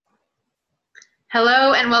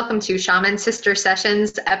Hello and welcome to Shaman Sister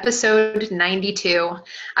Sessions, episode 92.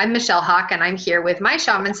 I'm Michelle Hawk and I'm here with my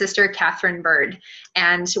shaman sister, Catherine Bird.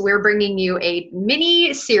 And we're bringing you a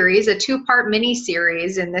mini series, a two-part mini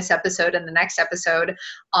series in this episode and the next episode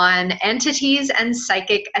on entities and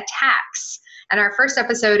psychic attacks. And our first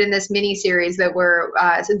episode in this mini series that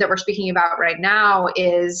we're speaking about right now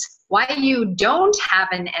is why you don't have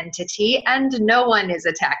an entity and no one is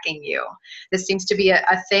attacking you. This seems to be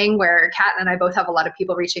a thing where Kat and I both have a lot of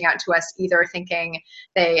people reaching out to us either thinking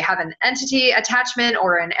they have an entity attachment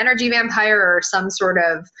or an energy vampire or some sort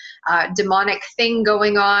of demonic thing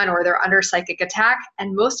going on, or they're under psychic attack.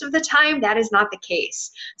 And most of the time that is not the case.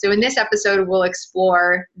 So in this episode, we'll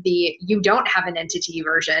explore the you don't have an entity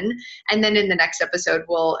version. And then in the next episode,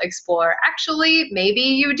 we'll explore actually maybe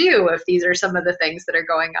you do if these are some of the things that are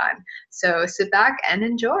going on. So sit back and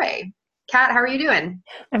enjoy. Kat, how are you doing?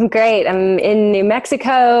 I'm great. I'm in New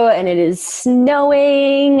Mexico and it is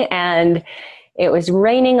snowing and it was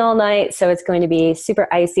raining all night. So it's going to be super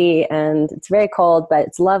icy and it's very cold, but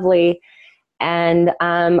it's lovely. And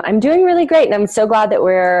I'm doing really great. And I'm so glad that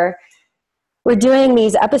we're doing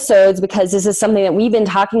these episodes because this is something that we've been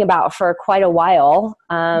talking about for quite a while,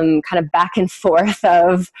 kind of back and forth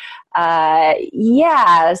of, so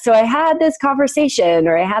I had this conversation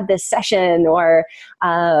or I had this session or,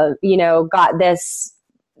 got this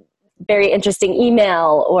very interesting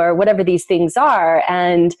email or whatever these things are.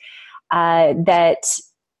 And that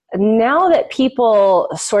now that people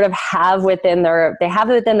sort of have within their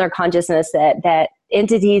consciousness that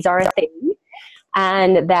entities are a thing,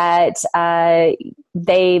 and that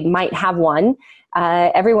they might have one.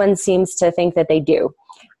 Everyone seems to think that they do.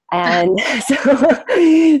 And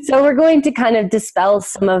so we're going to kind of dispel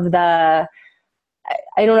some of the,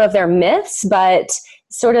 I don't know if they're myths, but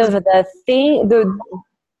sort of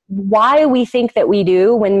why we think that we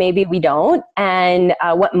do when maybe we don't, and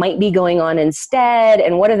what might be going on instead,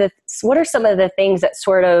 and what are some of the things that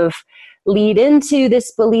sort of lead into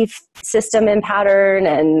this belief system and pattern,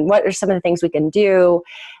 and what are some of the things we can do.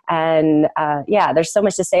 And there's so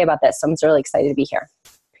much to say about this. So I'm just really excited to be here.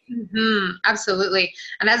 Mm-hmm, absolutely.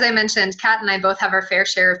 And as I mentioned, Kat and I both have our fair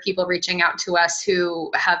share of people reaching out to us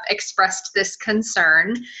who have expressed this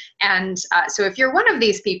concern. And so if you're one of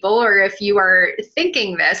these people, or if you are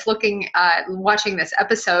thinking this, watching this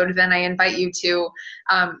episode, then I invite you to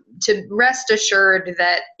rest assured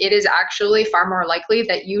that it is actually far more likely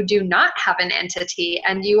that you do not have an entity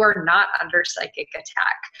and you are not under psychic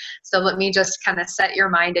attack. So let me just kind of set your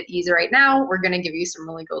mind at ease right now. We're going to give you some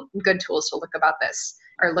really good tools to look at this.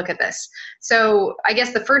 So I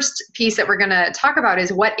guess the first piece that we're going to talk about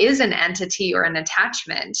is what is an entity or an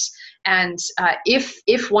attachment? And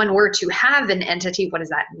if one were to have an entity, what does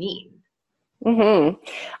that mean?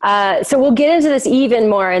 So we'll get into this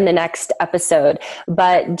even more in the next episode,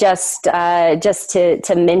 but just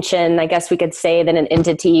to mention, I guess we could say that an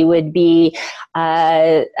entity would be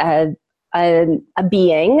a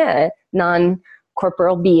being, a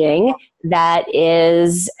non-corporeal being that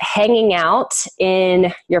is hanging out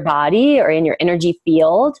in your body or in your energy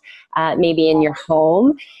field, maybe in your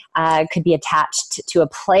home, could be attached to a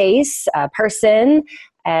place, a person,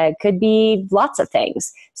 could be lots of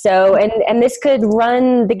things. So, and this could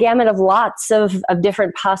run the gamut of lots of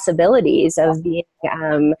different possibilities of being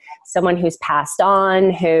someone who's passed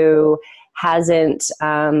on, who hasn't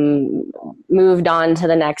moved on to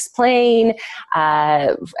the next plane,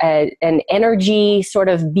 an energy sort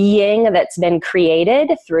of being that's been created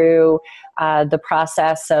through the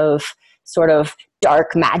process of sort of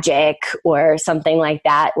dark magic or something like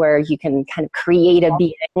that, where you can kind of create a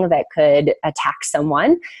being that could attack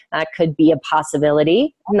someone. That could be a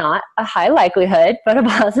possibility, not a high likelihood, but a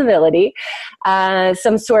possibility.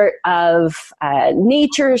 Some sort of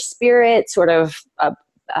nature spirit, sort of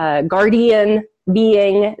a guardian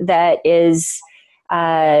being that is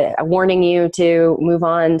warning you to move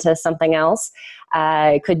on to something else.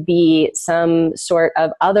 It could be some sort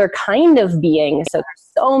of other kind of being. So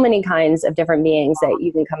there's so many kinds of different beings that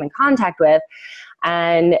you can come in contact with.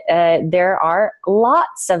 And there are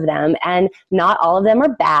lots of them, and not all of them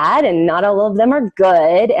are bad and not all of them are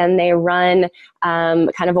good. And they run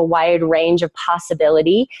kind of a wide range of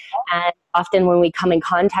possibility. And often when we come in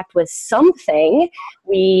contact with something,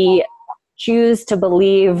 we choose to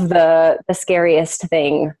believe the scariest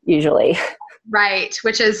thing usually. Right,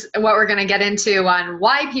 which is what we're going to get into on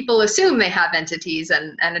why people assume they have entities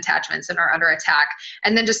and attachments and are under attack.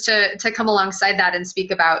 And then just to come alongside that and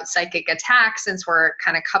speak about psychic attack, since we're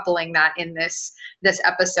kind of coupling that in this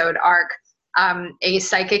episode arc. A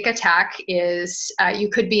psychic attack is you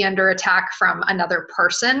could be under attack from another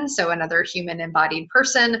person, so another human embodied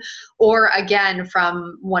person, or again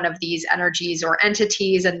from one of these energies or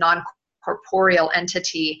entities, a non-corporeal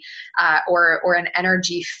entity, or an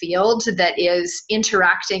energy field that is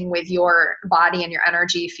interacting with your body and your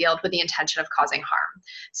energy field with the intention of causing harm.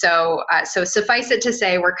 So suffice it to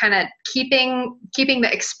say, we're kind of keeping the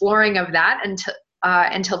exploring of that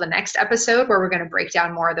until the next episode, where we're going to break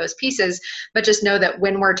down more of those pieces. But just know that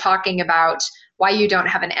when we're talking about why you don't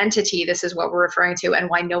have an entity, this is what we're referring to, and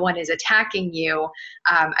why no one is attacking you.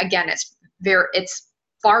 Again, it's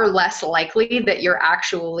far less likely that you're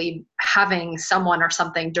actually having someone or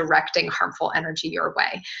something directing harmful energy your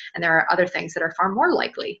way. And there are other things that are far more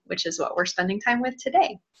likely, which is what we're spending time with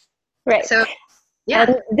today. Right. So, yeah.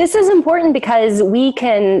 And this is important because we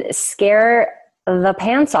can scare the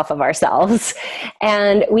pants off of ourselves,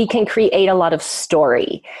 and we can create a lot of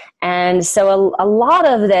story. And so a lot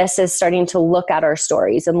of this is starting to look at our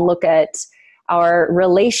stories and look at our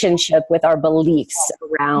relationship with our beliefs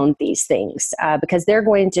around these things, because they're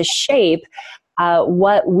going to shape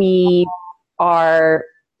what we are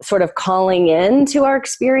sort of calling into our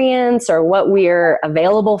experience, or what we're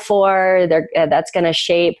available for. That's going to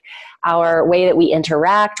shape our way that we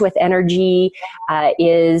interact with energy.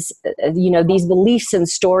 These beliefs and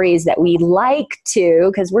stories that we like to,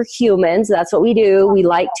 because we're humans, that's what we do. We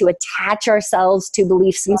like to attach ourselves to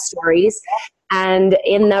beliefs and stories. And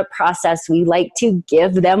in that process, we like to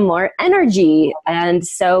give them more energy. And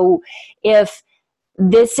so if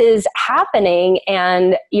this is happening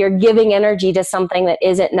and you're giving energy to something that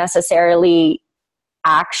isn't necessarily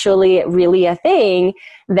actually really a thing,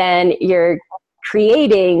 then you're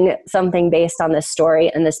creating something based on this story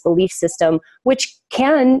and this belief system, which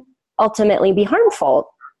can ultimately be harmful,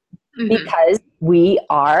 because we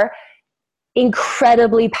are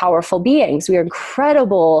incredibly powerful beings. We are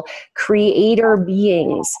incredible creator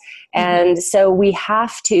beings. And so we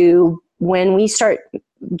have to, when we start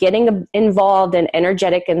getting involved in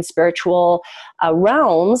energetic and spiritual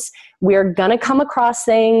realms, we're going to come across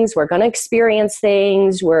things, we're going to experience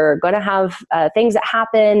things, we're going to have things that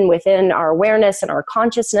happen within our awareness and our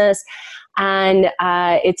consciousness. And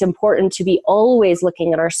it's important to be always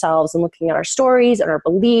looking at ourselves and looking at our stories and our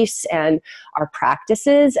beliefs and our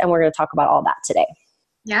practices. And we're going to talk about all that today.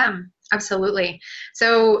 Yeah, absolutely.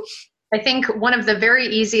 So I think one of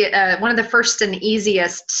the first and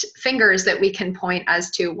easiest fingers that we can point as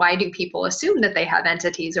to why do people assume that they have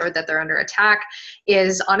entities or that they're under attack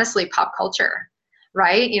is honestly pop culture,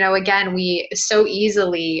 right? Again, we so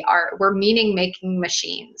easily we're meaning making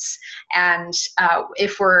machines. And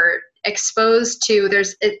if we're exposed to,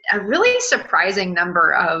 there's a really surprising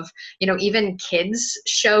number of, even kids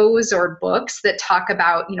shows or books that talk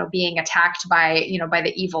about, being attacked by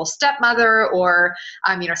the evil stepmother, or,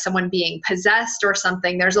 someone being possessed or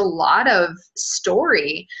something. There's a lot of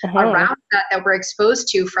story around that we're exposed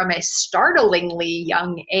to from a startlingly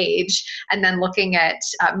young age. And then looking at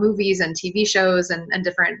movies and TV shows and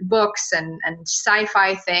different books and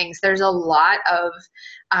sci-fi things, there's a lot of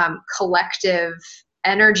collective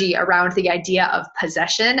energy around the idea of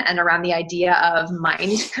possession and around the idea of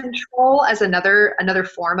mind control as another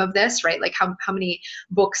form of this, right? Like how many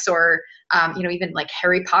books or even like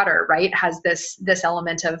Harry Potter, right, has this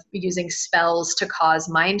element of using spells to cause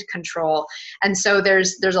mind control. And so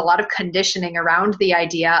there's a lot of conditioning around the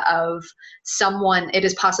idea of it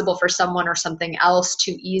is possible for someone or something else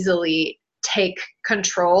to easily take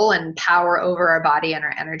control and power over our body and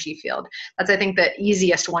our energy field. That's, I think, the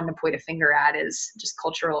easiest one to point a finger at is just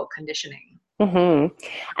cultural conditioning. And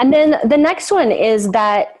then the next one is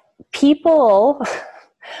that people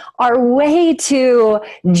are way too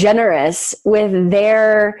generous with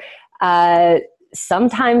their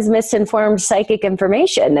sometimes misinformed psychic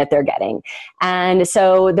information that they're getting. And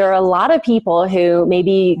so there are a lot of people who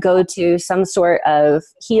maybe go to some sort of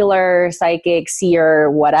healer, psychic,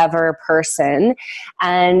 seer, whatever person,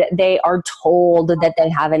 and they are told that they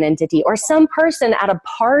have an entity, or some person at a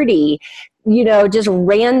party, just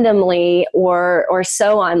randomly or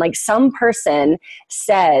so on, like some person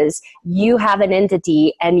says you have an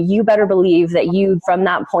entity, and you better believe that you from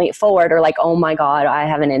that point forward are like, oh my God, I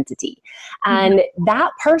have an entity. And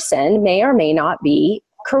that person may or may not be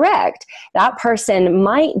correct. That person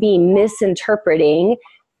might be misinterpreting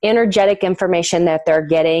energetic information that they're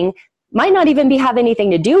getting, might not even have anything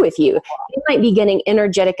to do with you. They might be getting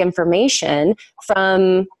energetic information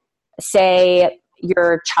from, say,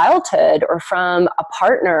 your childhood, or from a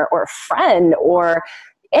partner or a friend or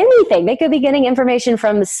anything. They could be getting information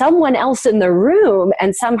from someone else in the room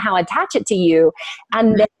and somehow attach it to you.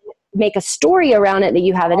 And then make a story around it that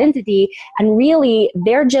you have an entity, and really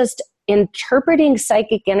they're just interpreting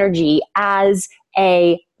psychic energy as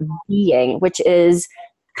a being, which is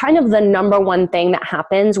kind of the number one thing that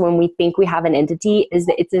happens when we think we have an entity, is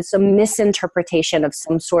that it's a misinterpretation of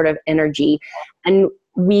some sort of energy. And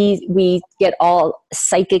we get all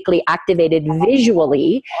psychically activated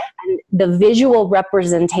visually, and the visual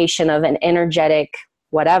representation of an energetic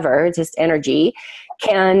whatever, just energy,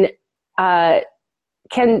 can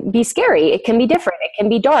be scary. It can be different. It can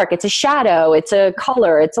be dark. It's a shadow. It's a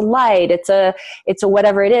color. It's a light. It's a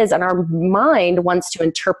whatever it is. And our mind wants to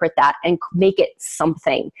interpret that and make it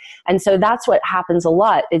something. And so that's what happens a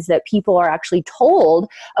lot, is that people are actually told,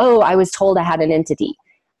 oh, I was told I had an entity.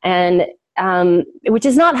 And which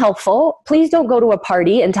is not helpful. Please don't go to a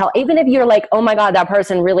party and tell, even if you're like, oh my God, that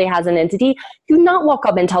person really has an entity, do not walk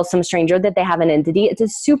up and tell some stranger that they have an entity. It's a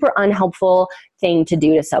super unhelpful thing to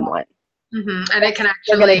do to someone. Mm-hmm. And it can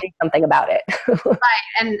actually do something about it. Right.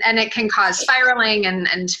 And it can cause spiraling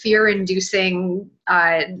and fear-inducing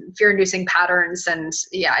patterns. And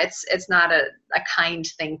yeah, it's not a kind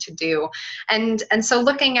thing to do. And so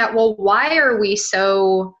looking at, well, why are we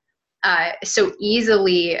so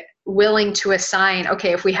easily willing to assign,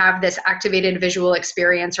 okay, if we have this activated visual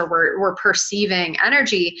experience, or we're perceiving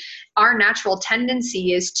energy, our natural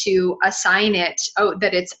tendency is to assign it,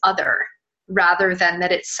 that it's other, rather than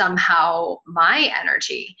that it's somehow my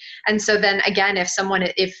energy. And so then again, if someone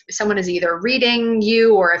is either reading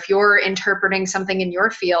you, or if you're interpreting something in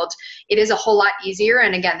your field, it is a whole lot easier.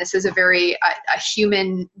 And again, this is a very a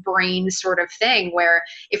human brain sort of thing, where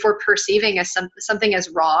if we're perceiving as something as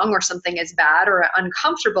wrong, or something as bad or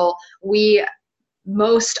uncomfortable, we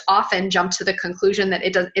most often jump to the conclusion that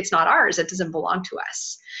it's not ours, it doesn't belong to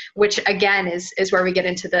us, which again is where we get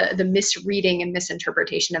into the misreading and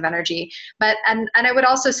misinterpretation of energy. But and I would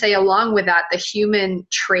also say, along with that, the human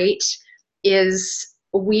trait is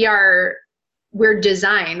we're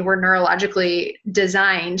neurologically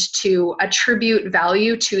designed to attribute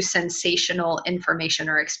value to sensational information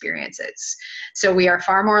or experiences. So we are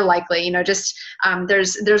far more likely,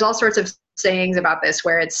 there's all sorts of sayings about this,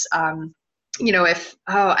 where it's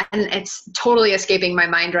and it's totally escaping my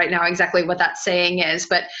mind right now exactly what that saying is,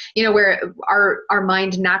 but where our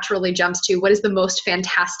mind naturally jumps to what is the most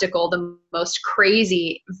fantastical, the most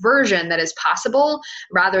crazy version that is possible,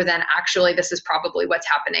 rather than actually this is probably what's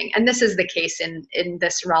happening. And this is the case in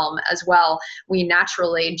this realm as well. We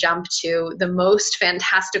naturally jump to the most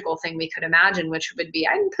fantastical thing we could imagine, which would be,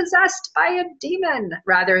 I'm possessed by a demon,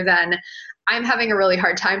 rather than I'm having a really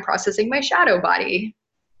hard time processing my shadow body.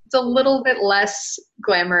 It's a little bit less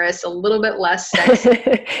glamorous, a little bit less sexy.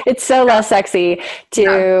 It's so less sexy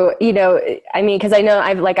to, because I know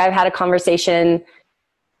I've had a conversation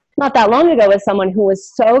not that long ago with someone who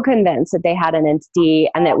was so convinced that they had an entity,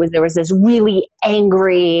 and there was this really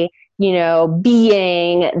angry,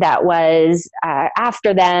 being that was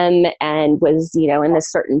after them, and was, in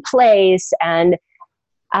this certain place. And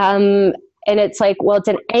it's like, well, it's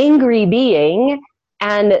an angry being.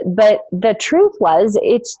 But the truth was,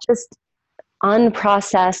 it's just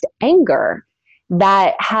unprocessed anger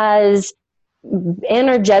that has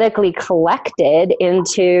energetically collected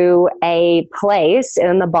into a place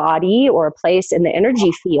in the body, or a place in the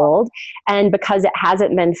energy field. And because it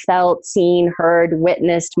hasn't been felt, seen, heard,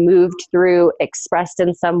 witnessed, moved through, expressed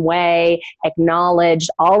in some way, acknowledged,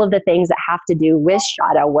 all of the things that have to do with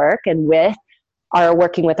shadow work and with our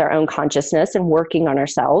working with our own consciousness and working on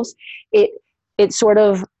ourselves, it sort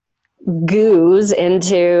of goos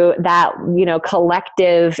into that,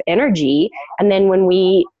 collective energy. And then when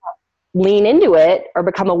we lean into it or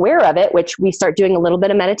become aware of it, which we start doing a little bit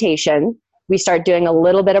of meditation, we start doing a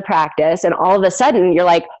little bit of practice, and all of a sudden you're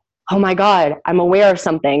like, oh my God, I'm aware of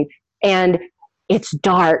something, and it's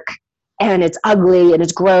dark, and it's ugly, and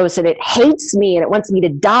it's gross, and it hates me, and it wants me to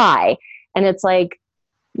die. And it's like,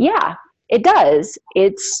 yeah, it does.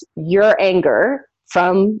 It's your anger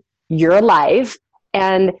from your life,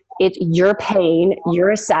 and it's your pain,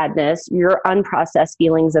 your sadness, your unprocessed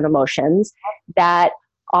feelings and emotions that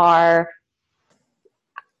are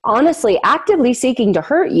honestly actively seeking to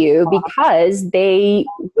hurt you, because they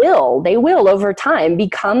will over time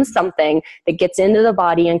become something that gets into the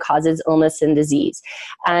body and causes illness and disease.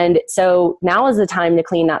 And so now is the time to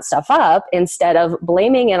clean that stuff up, instead of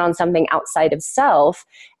blaming it on something outside of self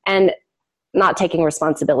and not taking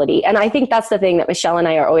responsibility. And I think that's the thing that Michelle and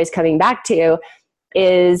I are always coming back to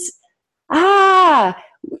is,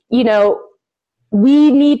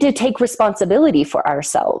 we need to take responsibility for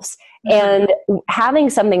ourselves. Mm-hmm. And having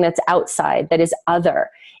something that's outside, that is other,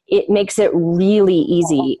 it makes it really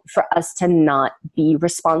easy for us to not be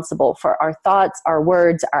responsible for our thoughts, our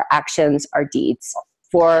words, our actions, our deeds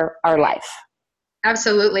for our life.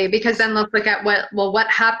 Absolutely. Because then let's look at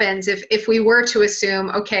what happens if we were to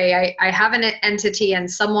assume, okay, I have an entity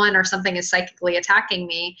and someone or something is psychically attacking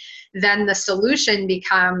me, then the solution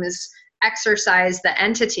becomes exercise the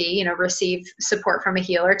entity, receive support from a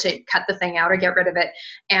healer to cut the thing out or get rid of it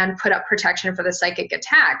and put up protection for the psychic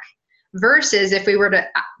attack. Versus if we were to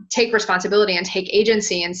take responsibility and take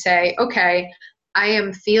agency and say, okay, I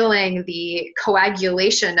am feeling the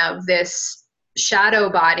coagulation of this shadow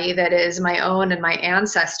body that is my own and my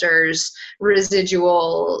ancestors'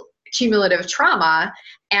 residual cumulative trauma,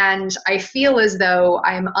 and I feel as though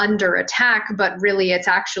I'm under attack, but really it's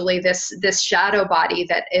actually this shadow body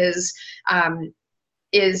that is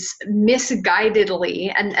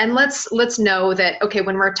misguidedly, and let's know that, okay,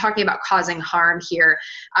 when we're talking about causing harm here,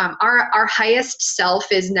 our highest self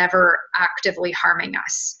is never actively harming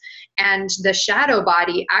us, and the shadow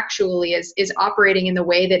body actually is operating in the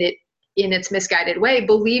way that it, in its misguided way,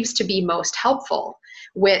 believes to be most helpful,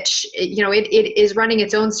 which, it is running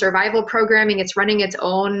its own survival programming. It's running its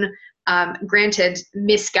own, granted,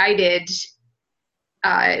 misguided,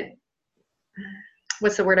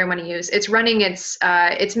 what's the word I want to use? It's running its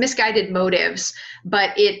misguided motives, but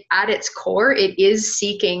at its core, it is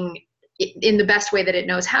seeking, in the best way that it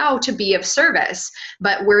knows how, to be of service,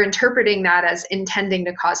 but we're interpreting that as intending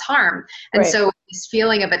to cause harm. And Right. So this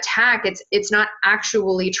feeling of attack, it's not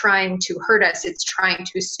actually trying to hurt us, it's trying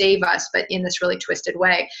to save us, but in this really twisted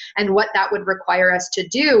way. And what that would require us to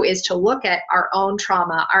do is to look at our own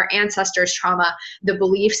trauma, our ancestors' trauma, the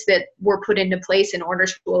beliefs that were put into place in order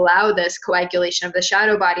to allow this coagulation of the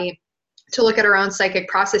shadow body, to look at our own psychic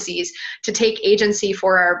processes, to take agency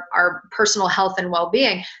for our personal health and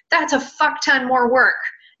well-being. That's a fuck ton more work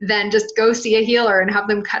than just go see a healer and have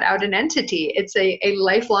them cut out an entity. It's a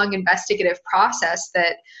lifelong investigative process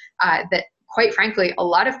that quite frankly, a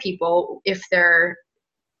lot of people, if they're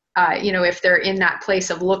in that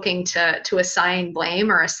place of looking to assign blame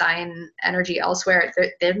or assign energy elsewhere,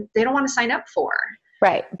 they don't want to sign up for.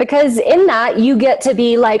 Right. Because in that you get to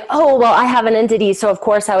be like, oh, well, I have an entity, so of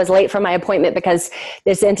course I was late for my appointment because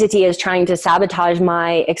this entity is trying to sabotage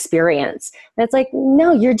my experience. And it's like,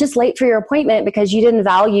 no, you're just late for your appointment because you didn't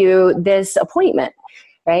value this appointment,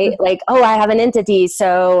 right? Like, oh, I have an entity,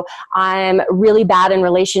 so I'm really bad in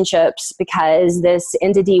relationships because this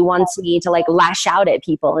entity wants me to like lash out at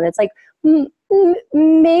people. And it's like,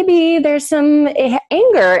 maybe there's some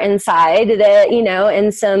anger inside that,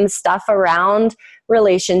 and some stuff around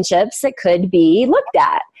relationships that could be looked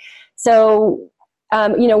at. So,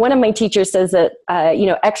 one of my teachers says that,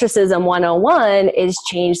 Exorcism 101 is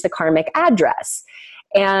change the karmic address.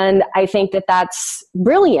 And I think that that's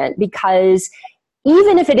brilliant because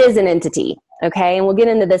even if it is an entity, okay, and we'll get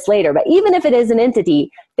into this later, but even if it is an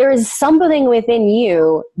entity, there is something within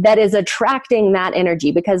you that is attracting that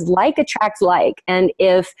energy, because like attracts like. And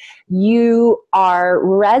if you are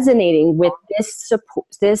resonating with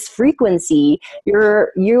this frequency,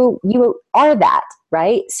 you are that,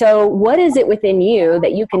 right? So what is it within you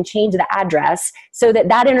that you can change the address so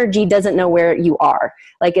that energy doesn't know where you are?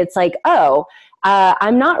 Like, it's like, oh,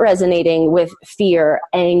 I'm not resonating with fear,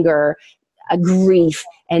 anger, grief,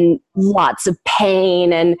 and lots of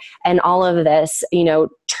pain and all of this,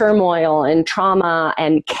 turmoil and trauma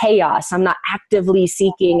and chaos. I'm not actively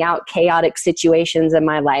seeking out chaotic situations in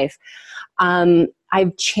my life.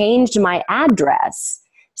 I've changed my address.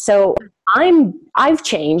 So I've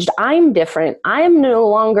changed. I'm different. I'm no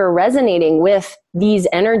longer resonating with these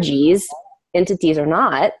energies, entities or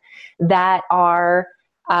not, that are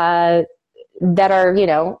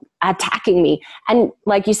attacking me. And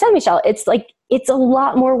like you said, Michelle, it's a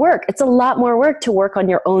lot more work. It's a lot more work to work on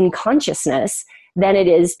your own consciousness than it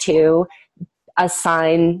is to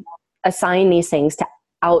assign these things to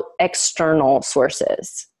external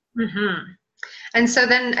sources. Mm-hmm. And so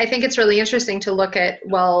then I think it's really interesting to look at,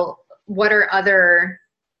 well, what are other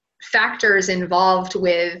factors involved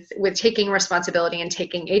with taking responsibility and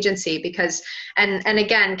taking agency? Because, and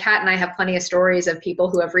again, Kat and I have plenty of stories of people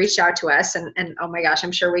who have reached out to us, and oh my gosh,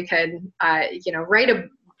 I'm sure we could, write a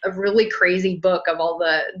really crazy book of all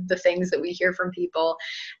the things that we hear from people.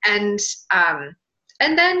 And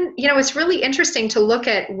then, it's really interesting to look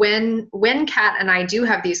at when Kat and I do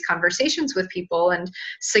have these conversations with people and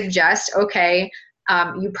suggest, okay,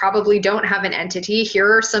 you probably don't have an entity.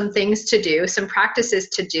 Here are some things to do, some practices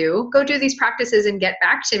to do. Go do these practices and get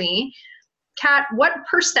back to me. Kat, what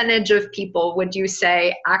percentage of people would you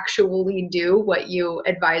say actually do what you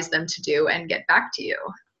advise them to do and get back to you?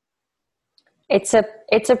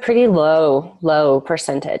 It's a pretty low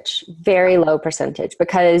percentage, very low percentage,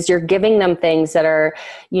 because you're giving them things that are,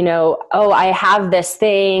 oh, I have this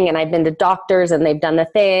thing and I've been to doctors and they've done the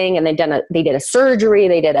thing and they did a surgery.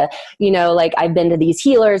 They did like I've been to these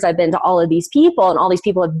healers. I've been to all of these people and all these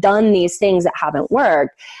people have done these things that haven't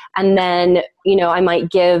worked. And then, I might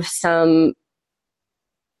give some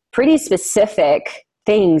pretty specific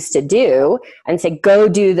things to do and say, go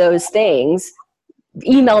do those things.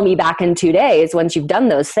 Email me back in 2 days once you've done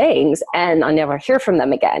those things, and I'll never hear from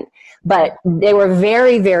them again. But they were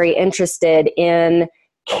very, very interested in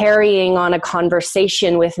carrying on a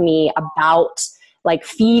conversation with me about like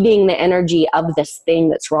feeding the energy of this thing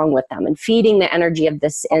that's wrong with them and feeding the energy of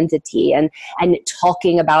this entity and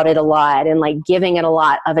talking about it a lot and like giving it a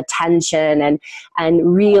lot of attention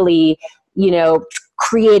and really,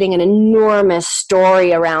 creating an enormous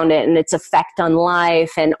story around it and its effect on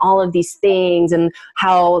life and all of these things and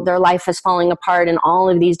how their life is falling apart in all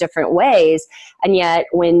of these different ways. And yet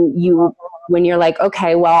when you're like,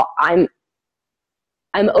 okay, well, I'm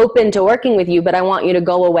open to working with you, but I want you to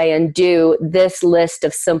go away and do this list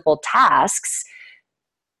of simple tasks.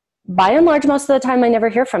 By and large, most of the time, I never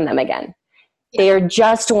hear from them again. They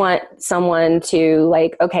just want someone to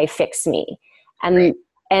like, okay, fix me. And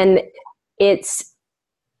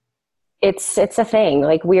it's a thing.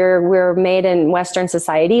 Like we're made in Western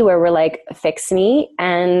society where we're like, fix me.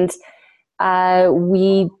 And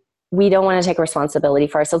we don't want to take responsibility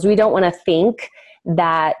for ourselves. We don't want to think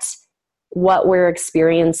that what we're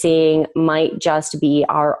experiencing might just be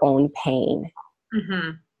our own pain.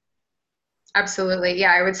 Mm-hmm. Absolutely.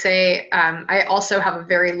 Yeah, I would say I also have a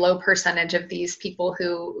very low percentage of these people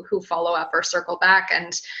who follow up or circle back.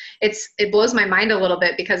 And it blows my mind a little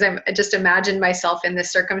bit because I just imagine myself in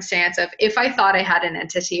this circumstance of if I thought I had an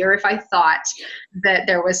entity or if I thought that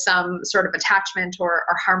there was some sort of attachment or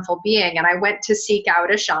harmful being and I went to seek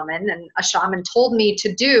out a shaman and a shaman told me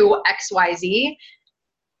to do XYZ,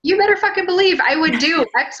 you better fucking believe I would do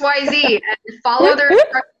XYZ and follow their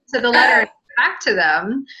instructions to the letter and back to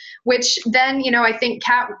them, which then, I think,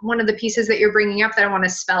 Kat, one of the pieces that you're bringing up that I want to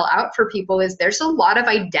spell out for people is there's a lot of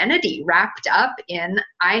identity wrapped up in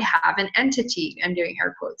I have an entity. I'm doing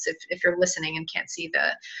air quotes if you're listening and can't see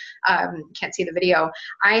the video.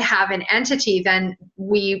 I have an entity, then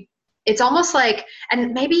it's almost like,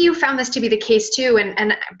 and maybe you found this to be the case too,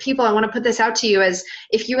 and people, I want to put this out to you as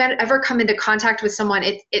if you ever come into contact with someone,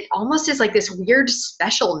 it almost is like this weird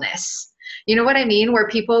specialness. You know what I mean? Where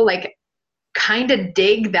people like kind of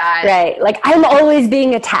dig that. Right. Like I'm always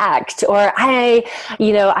being attacked or I'm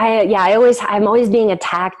always being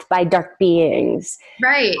attacked by dark beings.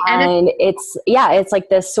 Right. And it's like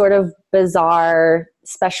this sort of bizarre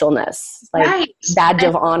specialness, like right. badge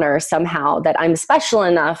of honor somehow that I'm special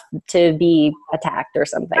enough to be attacked or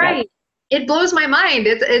something. Right. It blows my mind.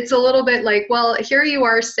 It's a little bit like, well, here you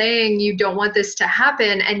are saying you don't want this to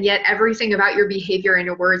happen, and yet everything about your behavior and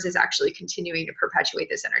your words is actually continuing to perpetuate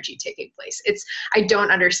this energy taking place. I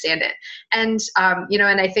don't understand it. And,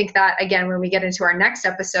 and I think that, again, when we get into our next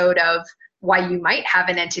episode of why you might have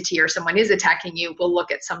an entity or someone is attacking you, we'll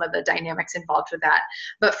look at some of the dynamics involved with that.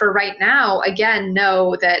 But for right now, again,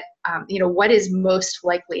 know that, what is most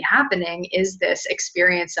likely happening is this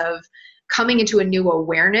experience of coming into a new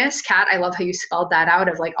awareness. Kat, I love how you spelled that out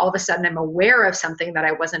of like all of a sudden I'm aware of something that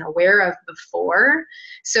I wasn't aware of before.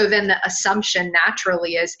 So then the assumption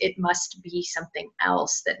naturally is it must be something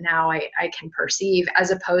else that now I can perceive, as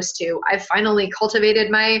opposed to I've finally cultivated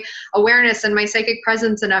my awareness and my psychic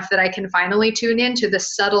presence enough that I can finally tune into the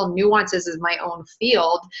subtle nuances of my own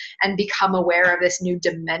field and become aware of this new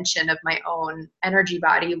dimension of my own energy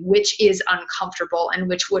body, which is uncomfortable and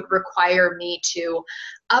which would require me to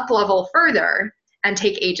up level further and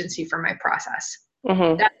take agency for my process.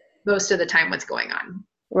 Mm-hmm. That's most of the time what's going on.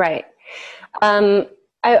 Right.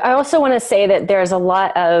 I also want to say that there's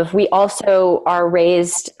we also are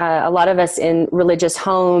raised, a lot of us in religious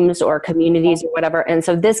homes or communities or whatever. And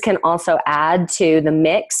so this can also add to the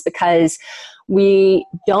mix because we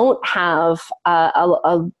don't have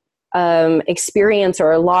a experience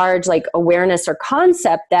or a large like awareness or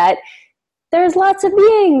concept that there's lots of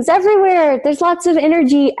beings everywhere. There's lots of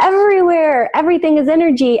energy everywhere. Everything is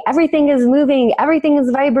energy. Everything is moving. Everything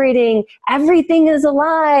is vibrating. Everything is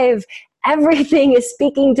alive. Everything is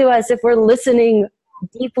speaking to us if we're listening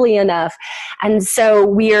deeply enough. And so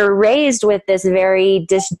we're raised with this very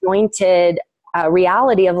disjointed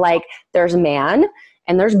reality of like, there's man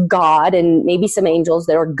and there's God and maybe some angels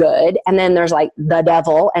that are good. And then there's like the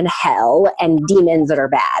devil and hell and demons that are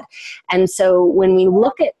bad. And so when we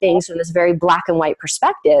look at things from this very black and white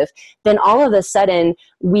perspective, then all of a sudden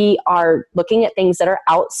we are looking at things that are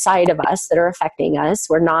outside of us, that are affecting us.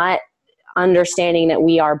 We're not understanding that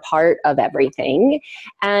we are part of everything.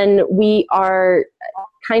 And we are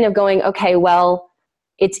kind of going, okay, well,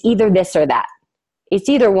 it's either this or that. It's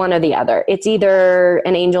either one or the other. It's either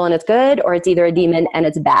an angel and it's good, or it's either a demon and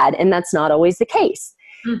it's bad. And that's not always the case.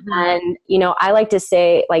 Mm-hmm. And, you know, I like to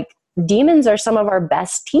say, like, demons are some of our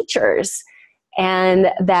best teachers, and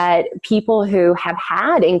that people who have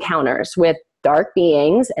had encounters with dark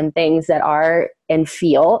beings and things that are and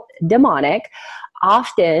feel demonic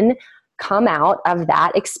often come out of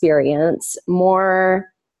that experience more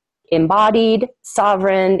embodied,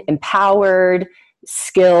 sovereign, empowered,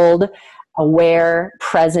 skilled, aware,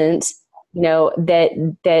 present, you know, that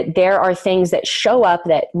there are things that show up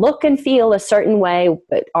that look and feel a certain way,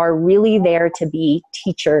 but are really there to be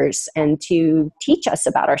teachers and to teach us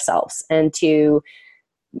about ourselves and to,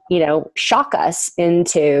 you know, shock us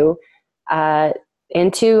into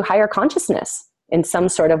higher consciousness in some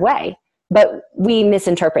sort of way. But we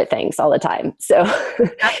misinterpret things all the time. So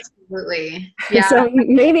absolutely. Yeah. So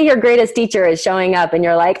maybe your greatest teacher is showing up and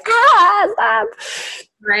you're like, stop.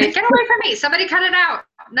 Right. Get away from me. Somebody cut it out.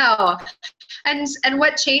 No. And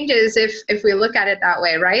what changes if we look at it that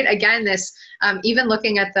way, right? Again, this, even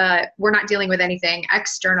looking at we're not dealing with anything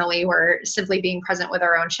externally. We're simply being present with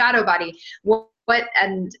our own shadow body.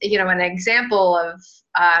 And, you know, an example of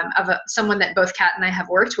someone that both Kat and I have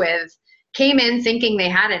worked with came in thinking they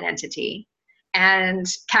had an entity. And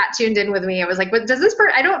Kat tuned in with me and was like, "But does this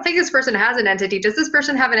person, I don't think this person has an entity. Does this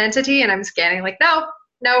person have an entity?" And I'm scanning like,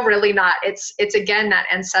 no, really not. It's again, that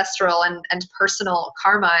ancestral and personal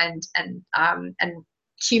karma and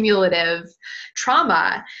cumulative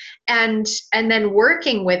trauma. And then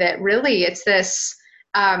working with it, really, it's this,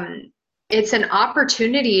 it's an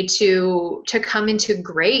opportunity to come into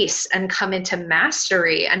grace and come into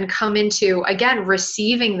mastery and come into, again,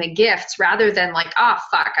 receiving the gifts rather than like, oh,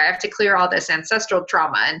 fuck, I have to clear all this ancestral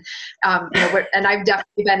trauma. And, you know, and I've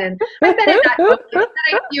definitely been in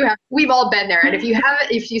that. We've all been there. And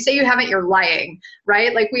if you say you haven't, you're lying,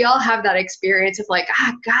 right? Like we all have that experience of like,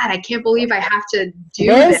 God, I can't believe I have to do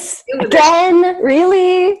this again.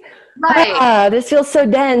 Really? Right. This feels so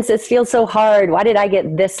dense. This feels so hard. Why did I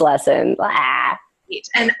get this lesson?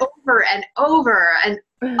 And over and over and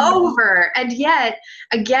over. And yet,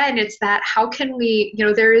 again, it's that, how can we, you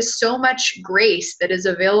know, there is so much grace that is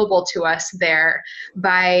available to us there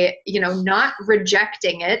by, you know, not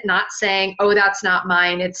rejecting it, not saying, oh, that's not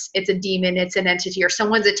mine. It's a demon, it's an entity, or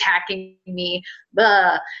someone's attacking me.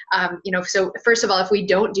 You know, so first of all, if we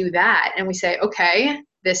don't do that and we say, okay,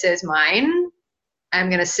 this is mine, I'm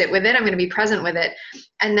going to sit with it. I'm going to be present with it.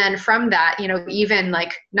 And then from that, you know, even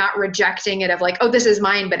like not rejecting it of like, oh, this is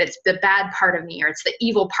mine, but it's the bad part of me, or it's the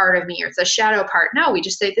evil part of me, or it's the shadow part. No, we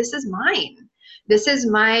just say, this is mine. This is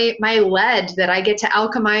my lead that I get to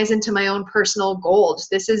alchemize into my own personal gold.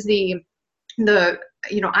 This is the,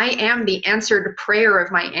 you know, I am the answered prayer of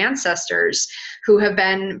my ancestors who have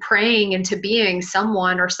been praying into being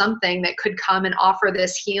someone or something that could come and offer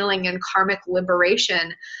this healing and karmic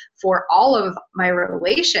liberation for all of my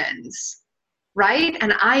relations, right?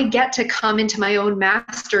 And I get to come into my own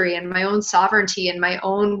mastery and my own sovereignty and my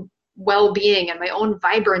own well-being and my own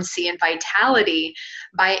vibrancy and vitality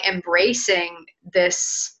by embracing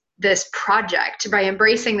this project, by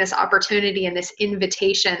embracing this opportunity and this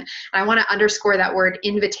invitation. And I want to underscore that word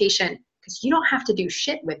invitation, because you don't have to do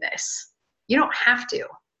shit with this. You don't have to.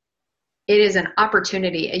 It is an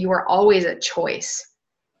opportunity. You are always a choice,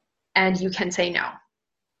 and you can say no.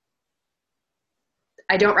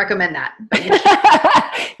 I don't recommend that. But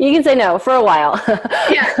you can say no for a while.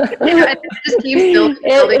 Yeah, you know, it just keeps building.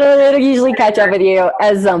 It'll usually catch up with you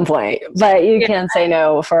at some point, but you can say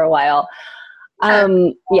no for a while.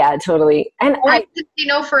 Yeah, totally. And or I could say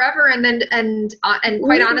no forever, and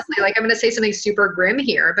quite honestly, like, I'm going to say something super grim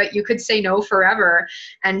here, but you could say no forever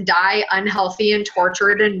and die unhealthy and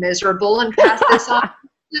tortured and miserable and pass this on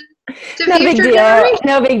to no big deal. generations.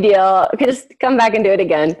 No big deal. Just come back and do it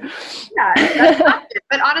again. Yeah, that's not it.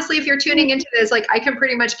 But honestly, if you're tuning into this, like, I can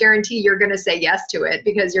pretty much guarantee you're going to say yes to it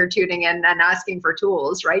because you're tuning in and asking for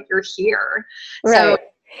tools, right? You're here. Right. So,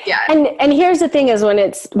 yeah. And here's the thing is when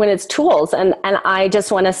it's tools, and I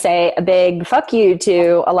just want to say a big fuck you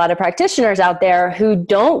to a lot of practitioners out there who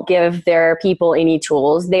don't give their people any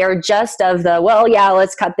tools. They are just of the, well, yeah,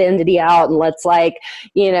 let's cut the entity out and let's, like,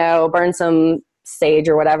 you know, burn some sage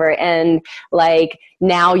or whatever. And like,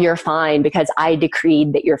 now you're fine because I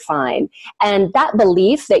decreed that you're fine. And that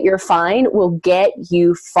belief that you're fine will get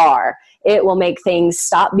you far. It will make things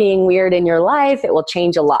stop being weird in your life. It will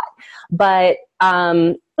change a lot. But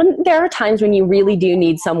there are times when you really do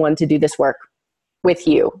need someone to do this work with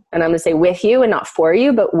you. And I'm going to say with you and not for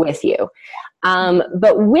you, but with you.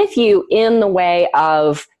 But with you in the way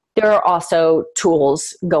of, there are also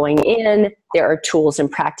tools going in. There are tools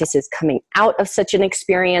and practices coming out of such an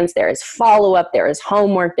experience. There is follow-up. There is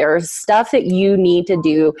homework. There is stuff that you need to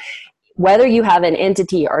do, whether you have an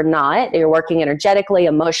entity or not. You're working energetically,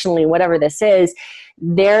 emotionally, whatever this is.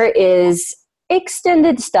 There is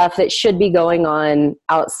extended stuff that should be going on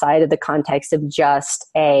outside of the context of just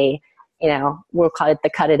a, we'll call it the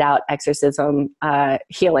cut it out exorcism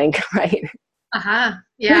healing, right?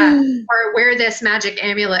 Yeah. Or wear this magic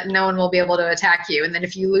amulet and no one will be able to attack you. And then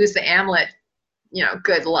if you lose the amulet,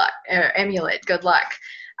 good luck. Amulet, good luck.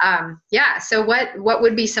 So what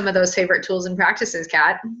would be some of those favorite tools and practices,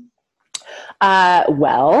 Kat?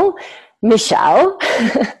 Well, Michelle,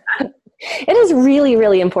 it is really,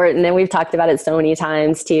 really important, and we've talked about it so many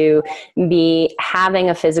times, to be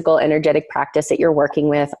having a physical, energetic practice that you're working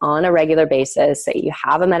with on a regular basis, that you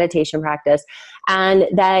have a meditation practice, and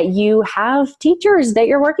that you have teachers that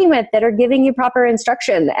you're working with that are giving you proper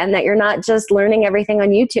instruction, and that you're not just learning everything on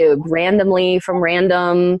YouTube randomly from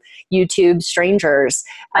random YouTube strangers.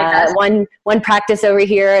 One practice over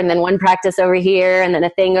here, and then one practice over here, and then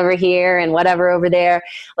a thing over here, and whatever over there.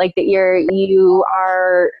 Like that you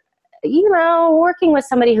are working with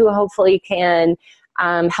somebody who hopefully can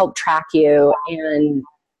help track you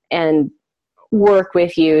and work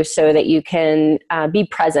with you so that you can be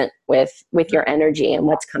present with your energy and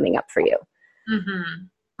what's coming up for you. Mm-hmm.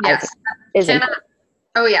 Yes.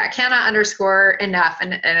 Cannot underscore enough.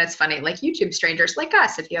 And it's funny, like YouTube strangers like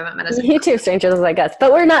us, if you haven't met us. YouTube strangers like us,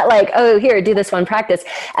 but we're not like, oh, here, do this one practice.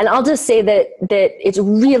 And I'll just say that it's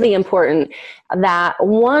really important that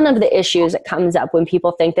one of the issues that comes up when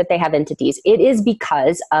people think that they have entities, it is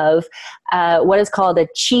because of what is called a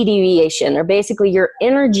chi deviation, or basically your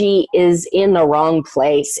energy is in the wrong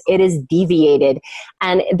place. It is deviated.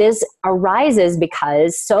 And this arises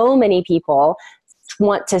because so many people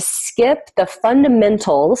want to skip the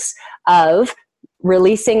fundamentals of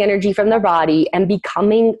releasing energy from their body and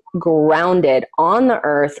becoming grounded on the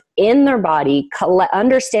earth in their body,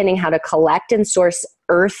 understanding how to collect and source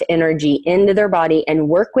earth energy into their body and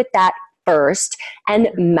work with that first and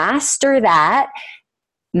master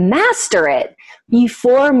it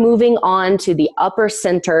before moving on to the upper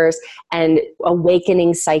centers and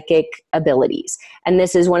awakening psychic abilities. And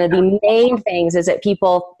this is one of the main things, is that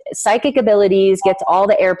psychic abilities gets all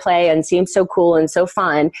the airplay and seems so cool and so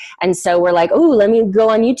fun. And so we're like, oh, let me go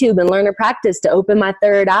on YouTube and learn a practice to open my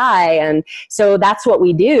third eye. And so that's what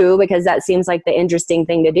we do because that seems like the interesting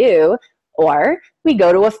thing to do. Or we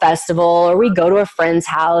go to a festival, or we go to a friend's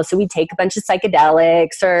house, and we take a bunch of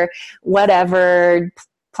psychedelics or whatever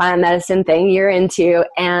plant medicine thing you're into,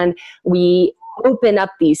 and we open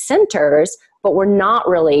up these centers, but we're not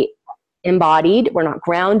really embodied. We're not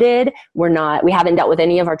grounded. We haven't dealt with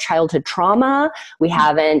any of our childhood trauma. We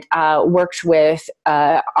haven't worked with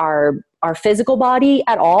our physical body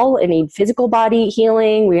at all, any physical body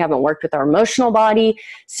healing. We haven't worked with our emotional body.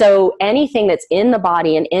 So anything that's in the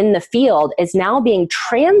body and in the field is now being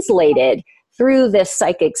translated through this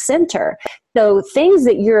psychic center. So things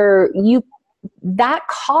that that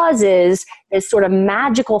causes this sort of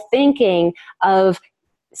magical thinking of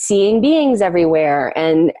seeing beings everywhere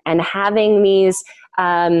and having these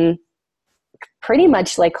pretty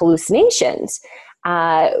much like hallucinations.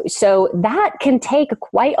 So that can take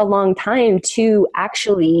quite a long time to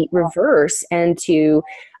actually reverse and to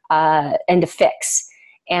fix.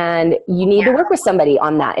 And you need to work with somebody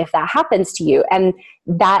on that if that happens to you. And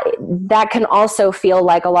that can also feel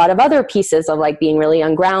like a lot of other pieces of like being really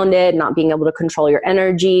ungrounded, not being able to control your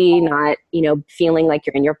energy, not, feeling like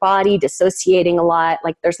you're in your body, dissociating a lot.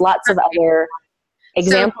 Like there's lots of other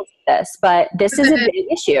examples of this, but this is a big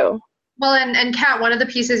issue. Well, and Kat, one of the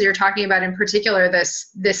pieces you're talking about in particular,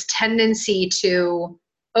 this tendency to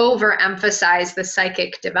overemphasize the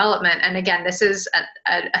psychic development. And again, this is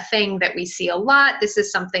a thing that we see a lot. This is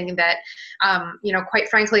something that, quite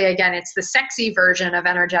frankly, again, it's the sexy version of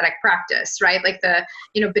energetic practice, right? Like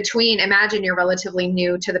imagine you're relatively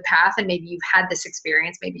new to the path and maybe you've had this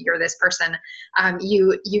experience, maybe you're this person,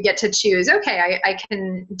 you get to choose, okay, I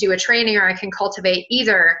can do a training or I can cultivate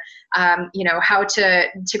either how to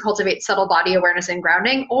cultivate subtle body awareness and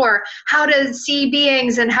grounding, or how to see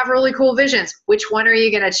beings and have really cool visions. Which one are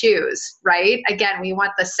you going to choose, right? Again, we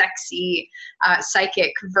want the sexy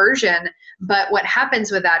psychic version. But what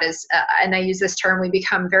happens with that is, and I use this term, we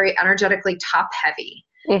become very energetically top heavy,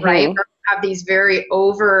 right? We have these very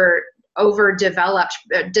overdeveloped,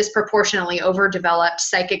 disproportionately overdeveloped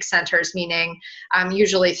psychic centers, meaning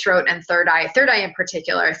usually throat and third eye in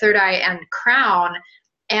particular, third eye and crown,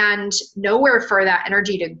 and nowhere for that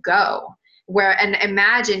energy to go. And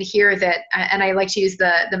imagine here that, and I like to use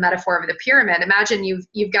the metaphor of the pyramid. Imagine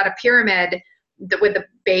you've got a pyramid with the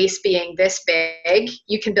base being this big.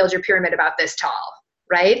 You can build your pyramid about this tall,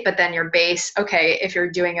 right? But then your base, okay, if you're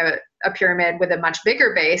doing a pyramid with a much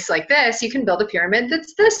bigger base like this, you can build a pyramid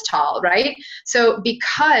that's this tall, right? So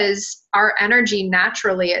because our energy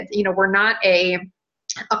naturally, we're not a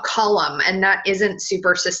column, and that isn't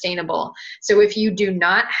super sustainable. So if you do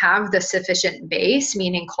not have the sufficient base,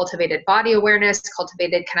 meaning cultivated body awareness,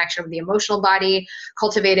 cultivated connection with the emotional body,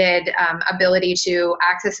 cultivated ability to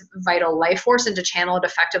access vital life force and to channel it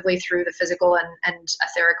effectively through the physical and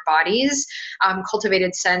etheric bodies,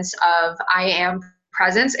 cultivated sense of I am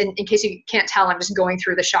presence. In case you can't tell, I'm just going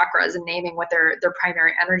through the chakras and naming what their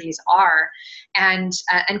primary energies are, and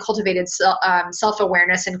cultivated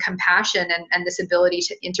self-awareness and compassion and this ability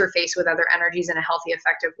to interface with other energies in a healthy,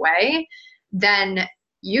 effective way, then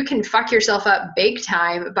you can fuck yourself up big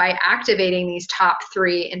time by activating these top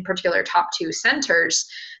three, in particular top two centers,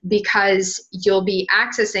 because you'll be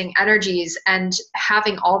accessing energies and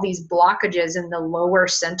having all these blockages in the lower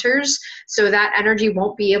centers, so that energy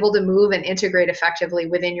won't be able to move and integrate effectively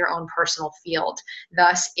within your own personal field.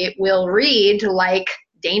 Thus, it will read like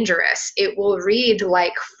dangerous. It will read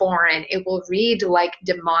like foreign. It will read like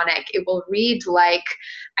demonic. It will read like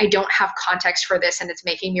I don't have context for this and it's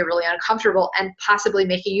making me really uncomfortable and possibly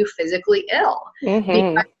making you physically ill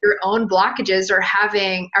because your own blockages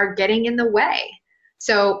are getting in the way.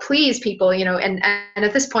 So please, people, and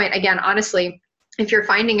at this point, again, honestly, if you're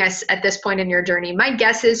finding us at this point in your journey, my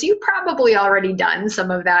guess is you've probably already done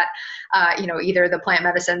some of that, either the plant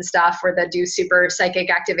medicine stuff or the do super psychic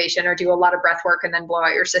activation or do a lot of breath work and then blow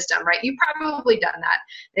out your system, right? You've probably done that.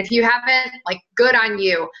 If you haven't, good on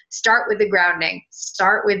you. Start with the grounding.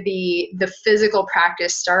 Start with the physical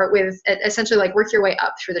practice. Start with essentially work your way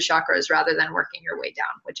up through the chakras rather than working your way down,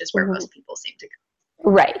 which is where most people seem to go.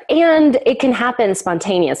 Right. And it can happen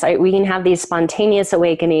spontaneous. Right? We can have these spontaneous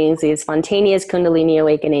awakenings, these spontaneous Kundalini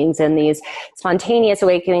awakenings, and these spontaneous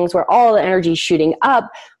awakenings where all the energy is shooting up.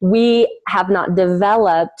 We have not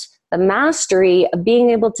developed the mastery of being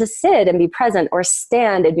able to sit and be present, or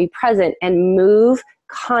stand and be present and move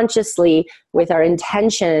consciously with our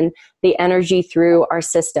intention, the energy through our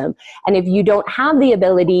system. And if you don't have the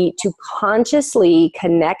ability to consciously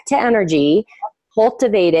connect to energy,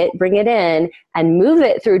 cultivate it, bring it in, and move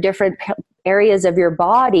it through different areas of your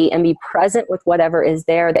body and be present with whatever is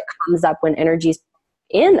there that comes up when energy's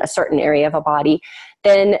in a certain area of a body,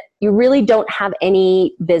 then you really don't have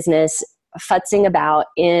any business futzing about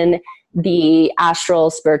in the astral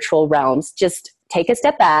spiritual realms. Just take a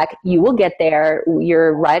step back. You will get there.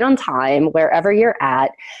 You're right on time wherever you're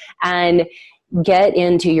at, and get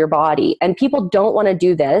into your body. And people don't want to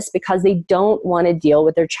do this because they don't want to deal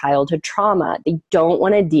with their childhood trauma. They don't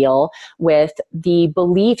want to deal with the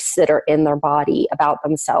beliefs that are in their body about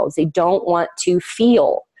themselves. They don't want to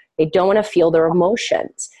feel. They don't want to feel their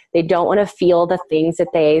emotions. They don't want to feel the things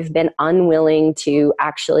that they've been unwilling to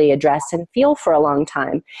actually address and feel for a long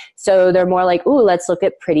time. So they're more like, ooh, let's look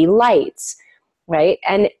at pretty lights, right?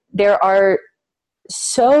 And there are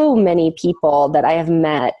so many people that I have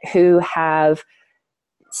met who have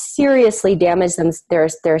seriously damaged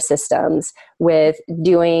their systems with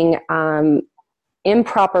doing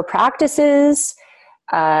improper practices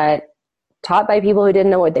taught by people who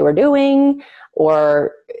didn't know what they were doing,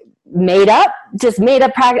 or made up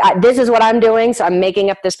practice. This is what I'm doing, so I'm making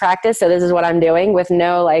up this practice, so this is what I'm doing, with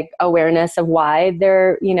no awareness of why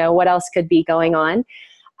they're, what else could be going on.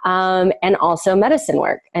 And also medicine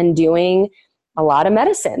work, and doing a lot of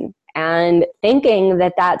medicine and thinking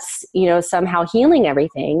that that's, somehow healing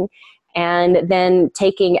everything. And then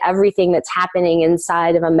taking everything that's happening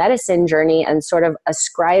inside of a medicine journey and sort of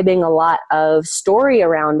ascribing a lot of story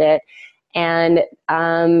around it, and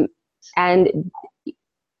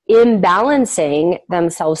imbalancing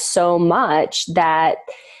themselves so much that,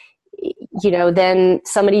 then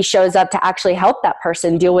somebody shows up to actually help that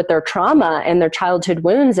person deal with their trauma and their childhood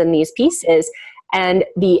wounds and these pieces. And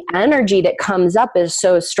the energy that comes up is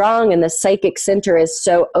so strong and the psychic center is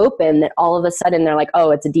so open that all of a sudden they're like,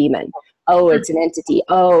 oh, it's a demon. Oh, it's an entity.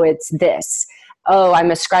 Oh, it's this. oh,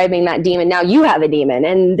 I'm ascribing that demon. Now you have a demon,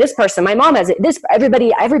 and this person, my mom has it. This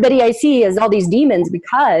everybody I see is all these demons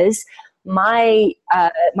because my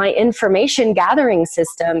my information gathering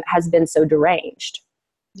system has been so deranged.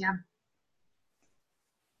 Yeah.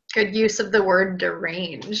 Good use of the word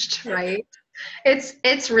deranged, right?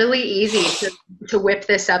 It's really easy to whip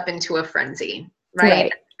this up into a frenzy,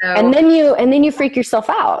 right? So, and then you freak yourself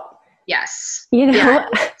out. Yes. You know, yeah.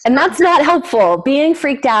 And that's not helpful. Being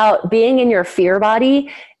freaked out, being in your fear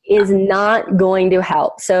body is not going to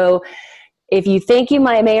help. So if you think you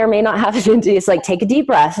may or may not have it, it's like, take a deep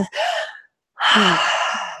breath.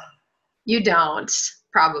 You don't,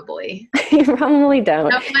 probably. You probably don't.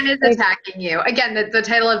 No one is attacking you. Again, the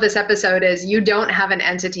title of this episode is You Don't Have an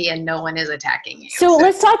Entity and No One is Attacking You. So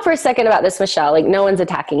let's talk for a second about this, Michelle. Like, no one's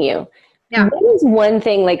attacking you. Yeah. What is one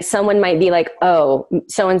thing, like, someone might be like, oh,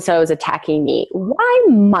 so-and-so is attacking me. Why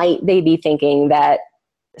might they be thinking that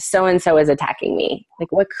so-and-so is attacking me? Like,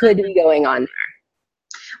 what could be going on there?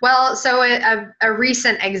 Well, so a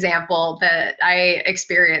recent example that I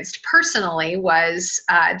experienced personally was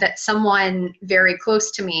that someone very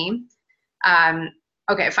close to me,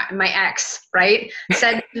 okay, fine, my ex, right,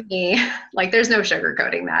 said to me, like, there's no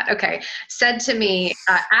sugarcoating that, okay, said to me,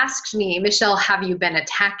 asked me, Michelle, have you been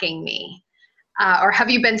attacking me? Or have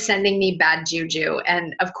you been sending me bad juju?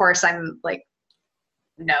 And of course, I'm like,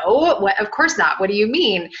 no, what, of course not. What do you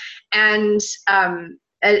mean? And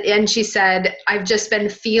she said, I've just been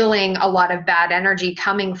feeling a lot of bad energy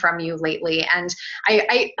coming from you lately. And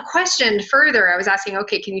I questioned further. I was asking,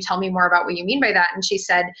 okay, can you tell me more about what you mean by that? And she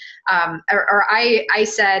said, I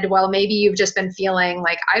said, well, maybe you've just been feeling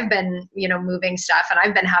like I've been, moving stuff and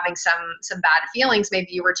I've been having some bad feelings. Maybe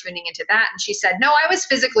you were tuning into that. And she said, no, I was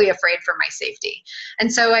physically afraid for my safety.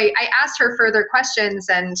 And so I asked her further questions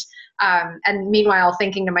and meanwhile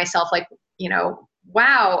thinking to myself, like,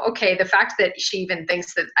 wow, okay, the fact that she even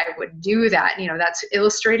thinks that I would do that, that's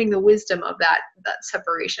illustrating the wisdom of that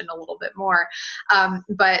separation a little bit more.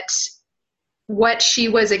 But what she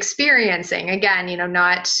was experiencing, again,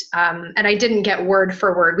 not, and I didn't get word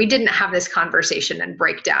for word. We didn't have this conversation and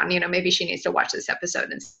breakdown. Maybe she needs to watch this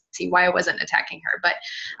episode and see why I wasn't attacking her. But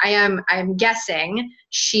I'm guessing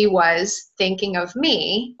she was thinking of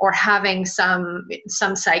me or having some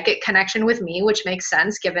psychic connection with me, which makes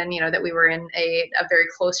sense given, that we were in a very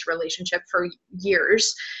close relationship for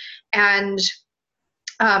years. And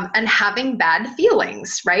having bad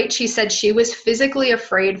feelings, right? She said she was physically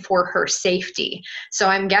afraid for her safety. So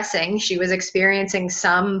I'm guessing she was experiencing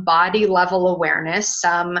some body level awareness,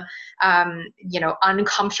 some,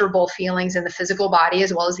 uncomfortable feelings in the physical body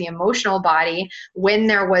as well as the emotional body when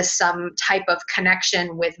there was some type of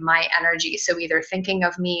connection with my energy. So either thinking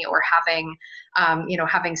of me or having,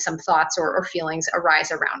 having some thoughts or feelings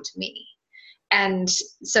arise around me. And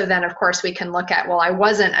so then, of course, we can look at, well, I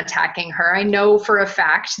wasn't attacking her. I know for a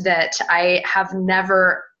fact that I have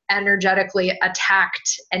never energetically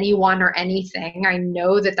attacked anyone or anything. I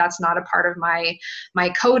know that that's not a part of my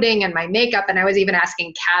coding and my makeup. And I was even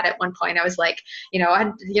asking Kat at one point, I was like,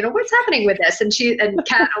 what's happening with this? And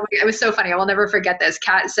Kat, it was so funny. I will never forget this.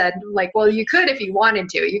 Kat said, like, well, you could if you wanted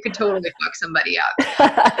to. You could totally fuck somebody up.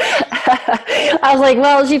 I was like,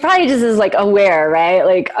 well, she probably just is like aware, right?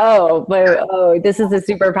 Like, this is a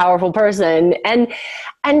super powerful person. And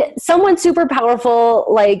someone super powerful,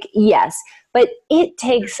 like, yes. But it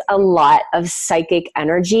takes a lot of psychic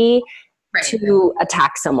energy to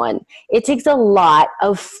attack someone. It takes a lot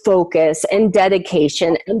of focus and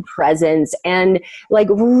dedication and presence and like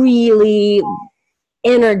really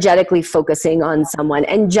energetically focusing on someone.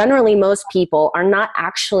 And generally, most people are not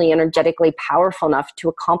actually energetically powerful enough to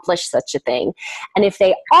accomplish such a thing. And if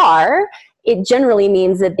they are, it generally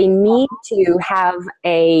means that they need to have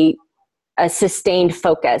a sustained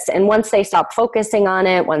focus. And once they stop focusing on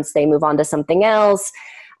it, once they move on to something else,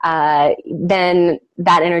 then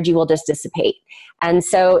that energy will just dissipate. And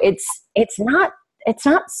so it's not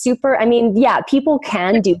super, I mean, yeah, people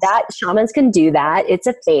can do that. Shamans can do that. It's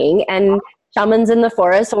a thing. And shamans in the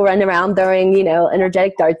forest will run around throwing,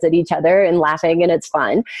 energetic darts at each other and laughing, and it's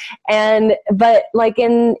fun. But like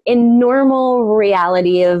in normal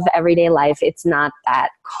reality of everyday life, it's not that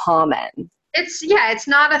common. It's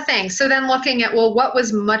not a thing. So then looking at, well, what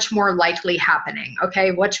was much more likely happening?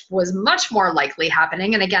 Okay. What was much more likely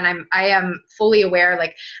happening? And again, I am fully aware,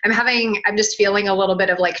 like I'm just feeling a little bit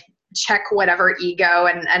of like, check whatever ego.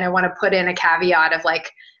 And I want to put in a caveat of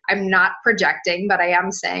like, I'm not projecting, but I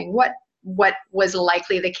am saying what was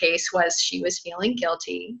likely the case was she was feeling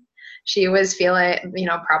guilty. She was feeling,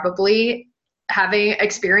 probably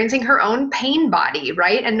experiencing her own pain body,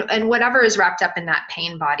 right? And whatever is wrapped up in that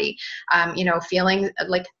pain body, feeling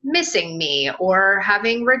like missing me or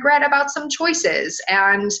having regret about some choices,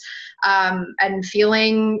 and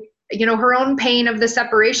feeling, her own pain of the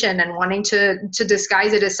separation and wanting to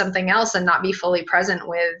disguise it as something else and not be fully present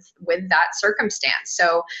with that circumstance.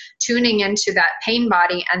 So tuning into that pain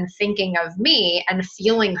body and thinking of me and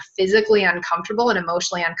feeling physically uncomfortable and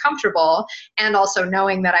emotionally uncomfortable, and also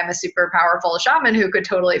knowing that I'm a super powerful shaman who could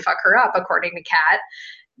totally fuck her up, according to Kat,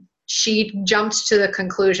 she jumped to the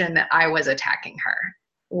conclusion that I was attacking her,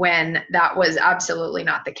 when that was absolutely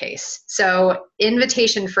not the case. So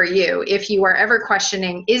invitation for you, if you are ever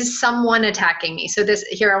questioning, is someone attacking me? So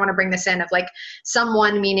I want to bring this in of like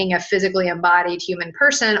someone meaning a physically embodied human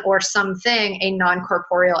person, or something, a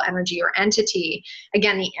non-corporeal energy or entity.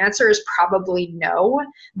 Again, the answer is probably no.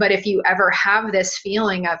 But if you ever have this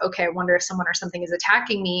feeling of, okay, I wonder if someone or something is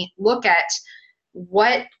attacking me, look at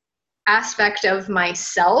what aspect of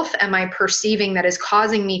myself am I perceiving that is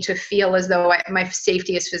causing me to feel as though my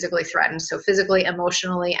safety is physically threatened. So physically,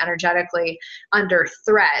 emotionally, energetically under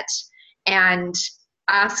threat, and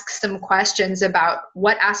ask some questions about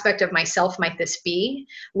what aspect of myself might this be?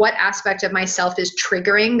 What aspect of myself is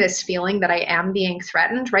triggering this feeling that I am being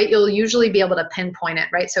threatened, right? You'll usually be able to pinpoint it,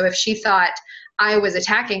 right? So if she thought I was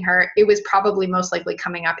attacking her, it was probably most likely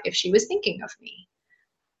coming up if she was thinking of me.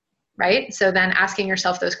 Right? So then asking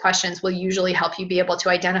yourself those questions will usually help you be able to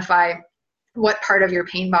identify what part of your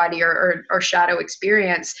pain body or shadow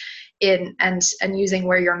experience and using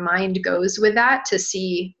where your mind goes with that to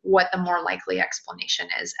see what the more likely explanation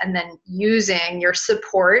is. And then using your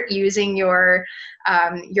support, using your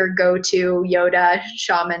go-to Yoda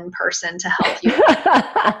shaman person to help you.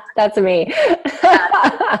 That's me.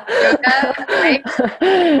 Yoda, right?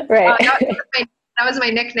 Right. That was my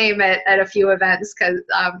nickname at a few events, because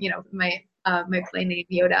my play name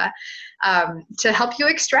Yoda, to help you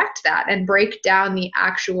extract that and break down the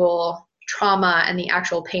actual trauma and the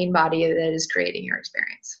actual pain body that is creating your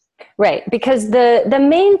experience. Right, because the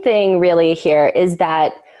main thing really here is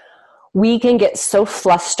that we can get so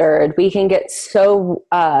flustered, we can get so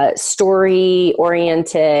story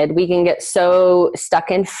oriented, we can get so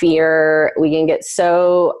stuck in fear, we can get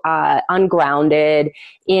so ungrounded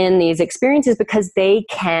in these experiences, because they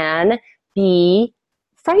can be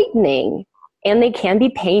frightening and they can be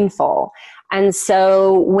painful. And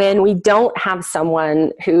so when we don't have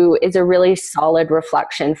someone who is a really solid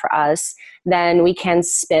reflection for us, then we can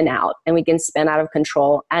spin out and we can spin out of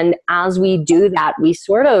control. And as we do that, we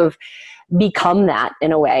sort of become that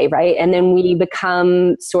in a way, right? And then we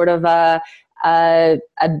become sort of a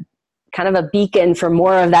kind of a beacon for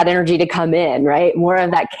more of that energy to come in, right? More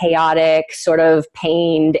of that chaotic, sort of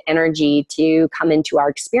pained energy to come into our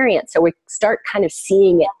experience. So we start kind of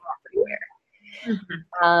seeing it everywhere.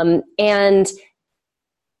 Mm-hmm. And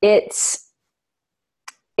it's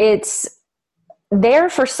there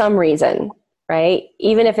for some reason, right?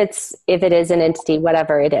 Even if it is an entity,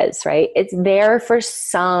 whatever it is, right? It's there for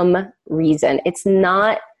some reason.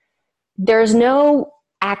 There's no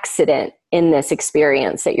accident in this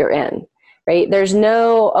experience that you're in, right? There's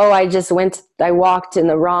no, I walked in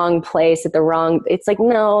the wrong place it's like,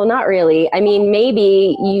 no, not really. I mean,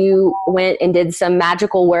 maybe you went and did some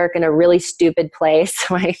magical work in a really stupid place.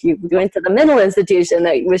 Like you went to the mental institution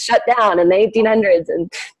that was shut down in the 1800s and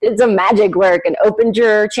did some magic work and opened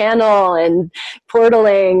your channel and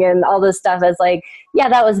portaling and all this stuff. It's like, yeah,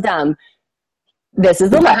 that was dumb. This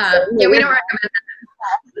is the lesson. Yeah, we don't recommend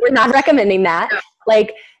that. We're not recommending that. No.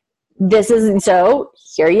 Like, so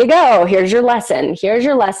here you go. Here's your lesson.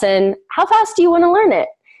 How fast do you want to learn it?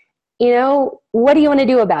 What do you want to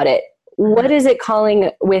do about it? What is it calling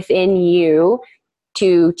within you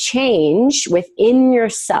to change within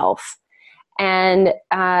yourself? And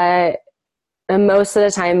most of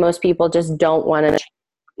the time, most people just don't want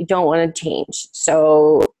to change.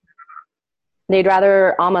 So they'd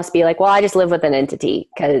rather almost be like, well, I just live with an entity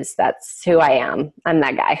because that's who I am. I'm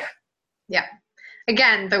that guy. Yeah.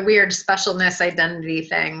 Again, the weird specialness identity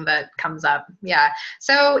thing that comes up. Yeah.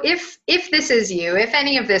 So if this is you, if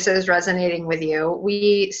any of this is resonating with you,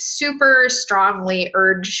 we super strongly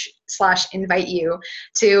urge / invite you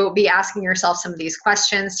to be asking yourself some of these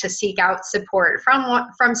questions, to seek out support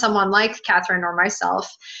from someone like Catherine or myself,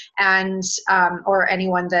 and or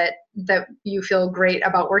anyone that you feel great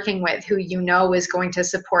about working with, who is going to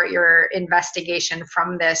support your investigation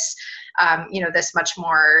from this this much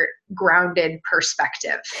more grounded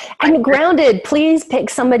perspective. And grounded, please pick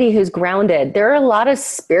somebody who's grounded. There are a lot of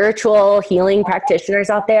spiritual healing practitioners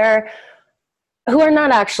out there who are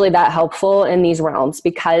not actually that helpful in these realms,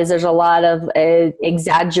 because there's a lot of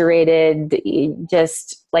exaggerated,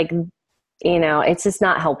 just like, it's just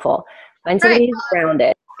not helpful. Find Right. somebody who's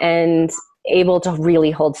grounded and able to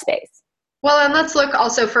really hold space. Well, and let's look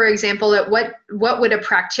also, for example, at what would a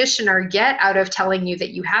practitioner get out of telling you that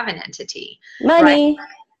you have an entity? Money.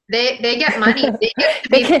 Right? They get money. They get to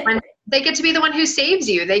be they get to be the one who saves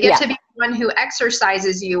you. They get to be the one who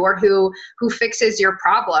exercises you, or who fixes your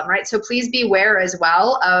problem, right? So please beware as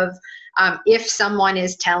well of if someone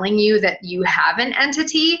is telling you that you have an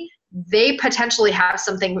entity, they potentially have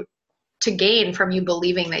something to gain from you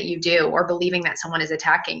believing that you do, or believing that someone is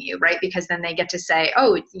attacking you, right? Because then they get to say,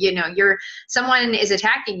 oh, someone is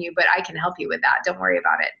attacking you, but I can help you with that. Don't worry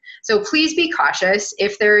about it. So please be cautious.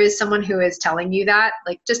 If there is someone who is telling you that,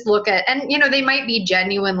 like, just look at, and they might be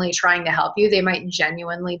genuinely trying to help you. They might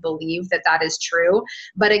genuinely believe that that is true.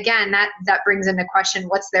 But again, that brings into question,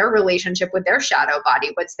 what's their relationship with their shadow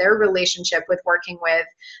body? What's their relationship with working with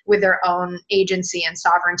their own agency and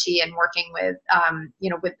sovereignty, and working with,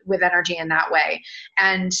 with energy in that way.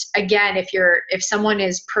 And again, if someone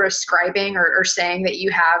is prescribing or saying that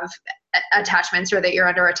you have attachments, or that you're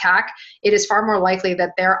under attack, it is far more likely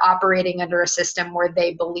that they're operating under a system where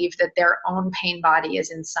they believe that their own pain body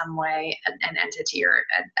is in some way an entity, or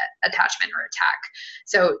an attachment or attack.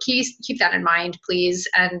 So keep that in mind, please.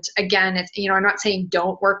 And again, I'm not saying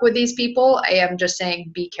don't work with these people. I am just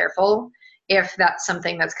saying be careful if that's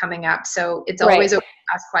something that's coming up. So it's always okay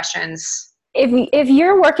to ask questions. If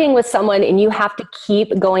you're working with someone and you have to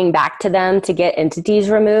keep going back to them to get entities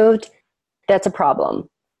removed, that's a problem,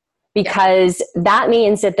 because that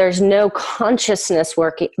means that there's no consciousness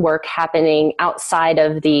work happening outside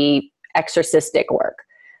of the exorcistic work.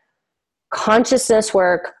 Consciousness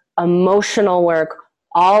work, emotional work,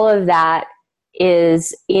 all of that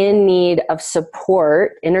is in need of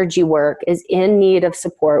support. Energy work is in need of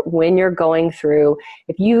support when you're going through,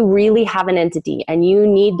 if you really have an entity and you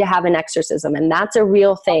need to have an exorcism, and that's a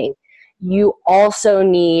real thing, you also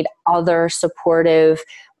need other supportive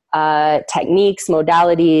techniques,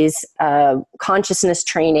 modalities, consciousness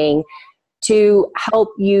training to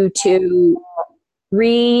help you to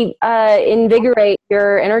reinvigorate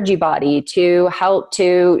your energy body, to help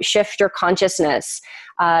to shift your consciousness,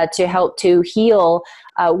 to help to heal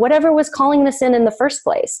whatever was calling this in the first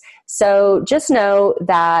place. So just know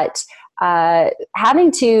that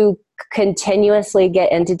having to continuously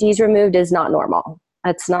get entities removed is not normal.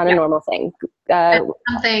 That's not a normal thing.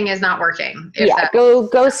 Something is not working.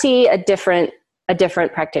 Go see a different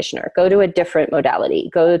practitioner. Go to a different modality.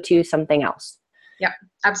 Go to something else. Yeah,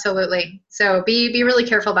 absolutely. So be really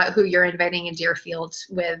careful about who you're inviting into your field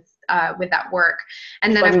with that work.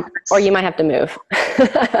 And then or you might have to move.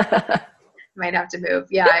 Might have to move.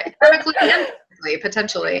 Yeah, chemically and physically,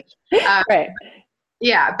 potentially. Right.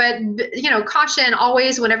 Yeah, but caution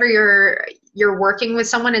always whenever you're working with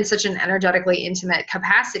someone in such an energetically intimate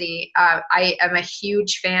capacity. I am a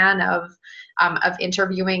huge fan of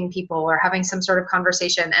interviewing people or having some sort of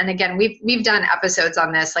conversation. And again, we've done episodes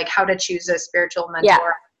on this, like how to choose a spiritual mentor. Yeah.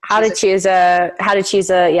 How to choose a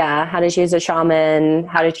shaman,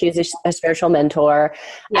 how to choose a spiritual mentor.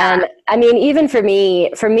 Yeah. And I mean, even for me,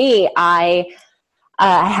 I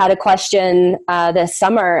had a question this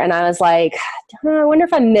summer, and I was like, I wonder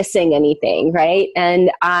if I'm missing anything, right?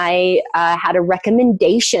 And I had a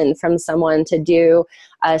recommendation from someone to do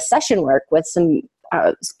session work with some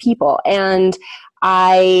people, and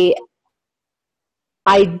I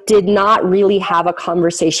did not really have a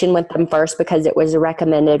conversation with them first because it was a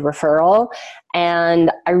recommended referral, and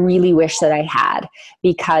I really wish that I had,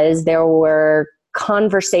 because there were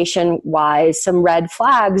conversation-wise some red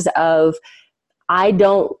flags of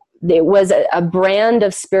it was a brand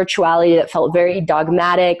of spirituality that felt very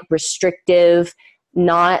dogmatic, restrictive,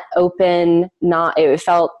 not open, it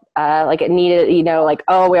felt like it needed, we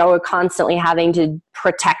were constantly having to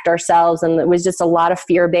protect ourselves. And it was just a lot of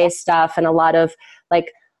fear-based stuff and a lot of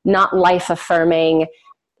not life-affirming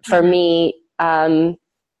for me,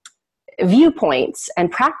 viewpoints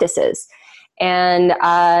and practices. And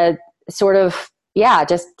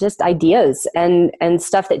just ideas and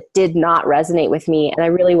stuff that did not resonate with me. And I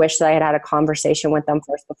really wish that I had a conversation with them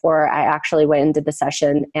first before I actually went and did the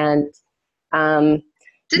session. And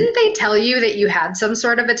didn't they tell you that you had some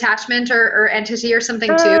sort of attachment or entity or something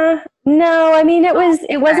too? No, I mean, it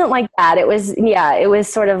wasn't like that. It was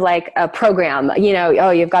sort of like a program,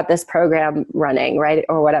 you've got this program running, right?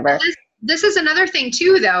 Or whatever. Well, this is another thing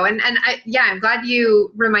too, though. And I'm glad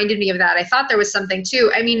you reminded me of that. I thought there was something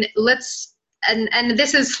too. I mean, and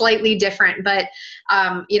this is slightly different, but,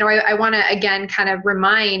 I want to, again, kind of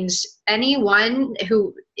remind anyone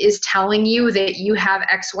who is telling you that you have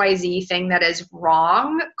XYZ thing that is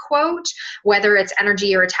wrong, quote, whether it's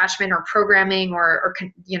energy or attachment or programming or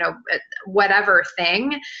whatever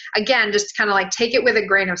thing, again, just kind of like take it with a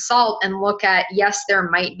grain of salt and look at, yes, there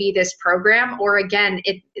might be this program, or again,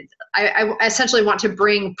 I essentially want to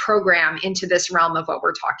bring program into this realm of what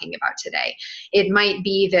we're talking about today. It might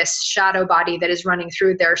be this shadow body that is running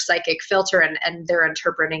through their psychic filter and they're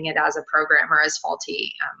interpreting it as a program or as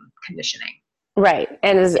faulty conditioning. Right.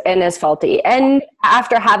 And is faulty. And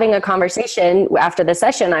after having a conversation after the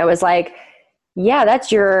session, I was like, yeah, that's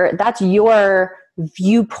your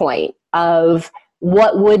viewpoint of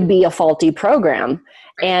what would be a faulty program.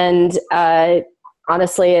 And,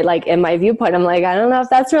 honestly, like in my viewpoint, I'm like, I don't know if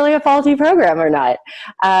that's really a faulty program or not.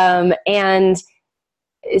 And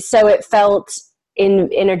so it felt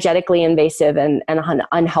energetically invasive and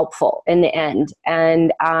unhelpful in the end.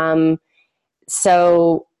 And,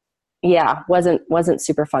 so yeah, wasn't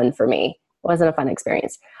super fun for me. It wasn't a fun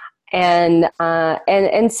experience. And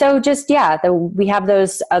so just, we have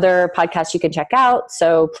those other podcasts you can check out.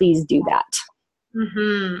 So please do that.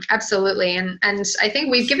 Mm-hmm, absolutely. And I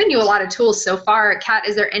think we've given you a lot of tools so far. Kat,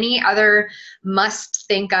 is there any other must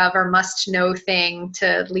think of or must know thing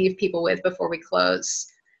to leave people with before we close?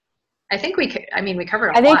 I think we covered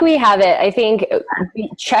a lot. I think we have it. I think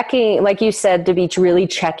checking, like you said, to be really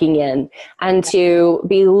checking in and to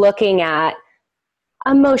be looking at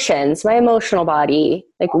emotions, my emotional body.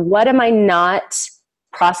 Like, what am I not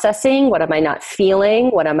processing? What am I not feeling?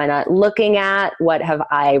 What am I not looking at? What have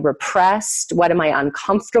I repressed? What am I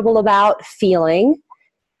uncomfortable about feeling?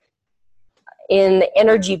 In the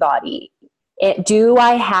energy body, do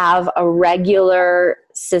I have a regular,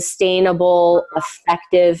 sustainable,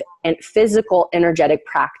 effective, and physical energetic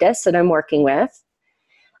practice that I'm working with?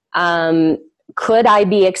 Could I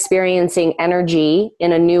be experiencing energy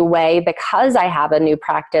in a new way because I have a new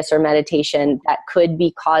practice or meditation that could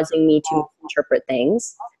be causing me to interpret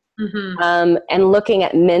things? Mm-hmm. And looking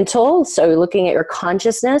at mental, so looking at your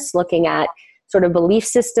consciousness, looking at sort of belief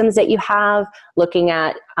systems that you have, looking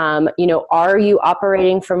at, are you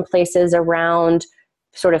operating from places around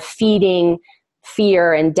sort of feeding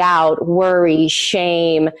fear and doubt, worry,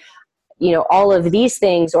 shame, all of these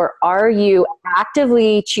things, or are you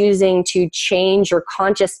actively choosing to change your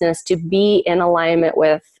consciousness to be in alignment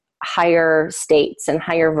with higher states and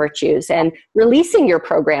higher virtues and releasing your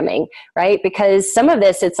programming, right? Because some of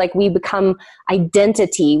this, it's like we become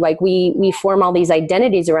identity, like we form all these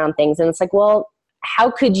identities around things. And it's like, well,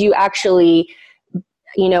 how could you actually,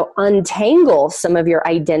 untangle some of your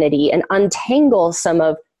identity and untangle some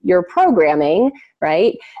of your programming,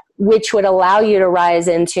 right? Which would allow you to rise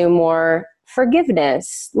into more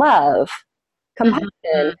forgiveness, love,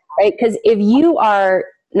 compassion, right? Because if you are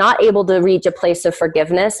not able to reach a place of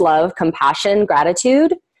forgiveness, love, compassion,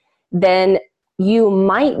 gratitude, then you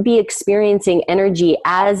might be experiencing energy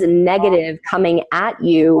as negative coming at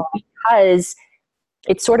you because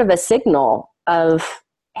it's sort of a signal of,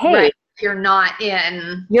 hey, right. You're not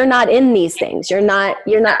in these things. You're not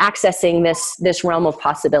accessing this realm of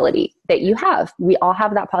possibility that you have. We all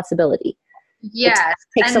have that possibility. Yes.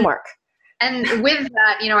 It takes some work. And with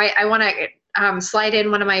that, I want to slide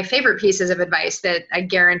in one of my favorite pieces of advice that I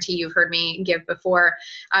guarantee you've heard me give before,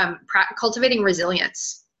 cultivating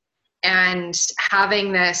resilience and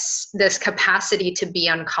having this capacity to be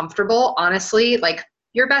uncomfortable, honestly, like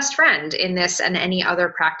your best friend in this and any other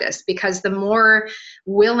practice, because the more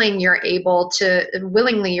willingly you're able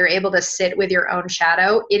to sit with your own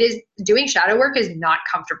shadow, doing shadow work is not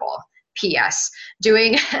comfortable. P.S.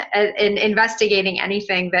 Doing and investigating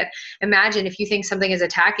anything that, imagine if you think something is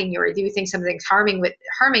attacking you or you think something's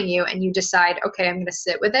harming you and you decide, okay, I'm going to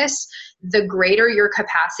sit with this, the greater your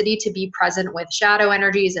capacity to be present with shadow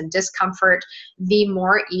energies and discomfort, the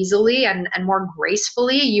more easily and more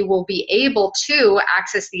gracefully you will be able to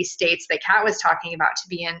access these states that Kat was talking about, to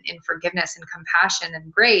be in forgiveness and compassion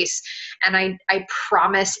and grace. And I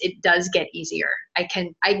promise it does get easier.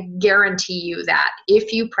 I guarantee you that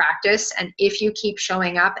if you practice and if you keep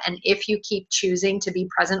showing up and if you keep choosing to be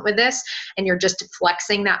present with this, and you're just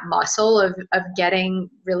flexing that muscle of getting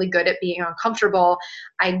really good at being uncomfortable,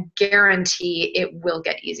 I guarantee it will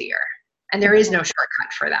get easier. And there is no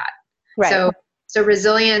shortcut for that. Right. So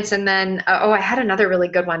resilience. And then, I had another really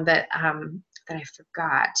good one that I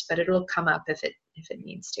forgot, but it'll come up if it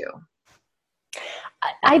needs to.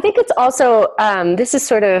 I think it's also, this is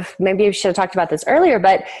sort of, maybe we should have talked about this earlier,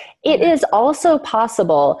 but it is also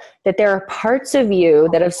possible that there are parts of you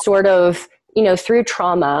that have sort of, through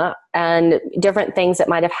trauma and different things that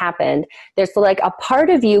might have happened, there's like a part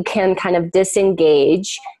of you can kind of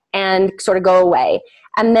disengage and sort of go away.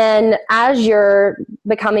 And then as you're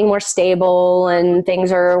becoming more stable and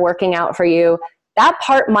things are working out for you, that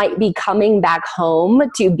part might be coming back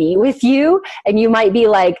home to be with you. And you might be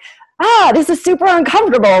like, this is super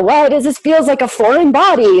uncomfortable. Why does this feels like a foreign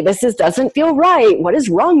body? Doesn't feel right. What is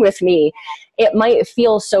wrong with me? It might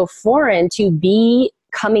feel so foreign to be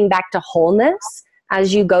coming back to wholeness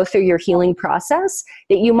as you go through your healing process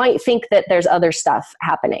that you might think that there's other stuff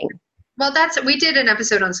happening. Well, we did an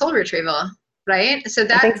episode on soul retrieval, right? So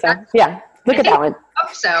I think so. Yeah. Look at that one. I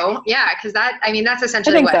hope so. Yeah. Cause that's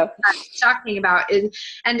essentially what I'm talking about.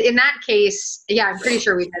 And in that case, yeah, I'm pretty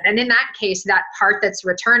sure we did. And in that case, that part that's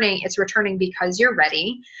returning, it's returning because you're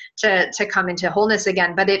ready to come into wholeness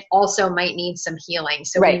again, but it also might need some healing.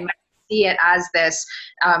 So we might see it as this,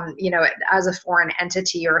 as a foreign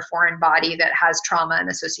entity or a foreign body that has trauma and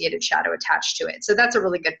associated shadow attached to it. So that's a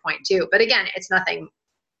really good point too. But again, it's nothing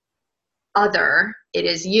other. It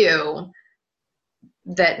is you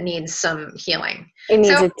that needs some healing. It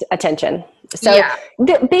needs attention. So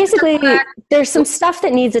basically there's some stuff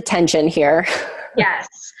that needs attention here. Yes.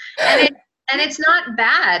 And it's not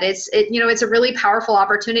bad. It's a really powerful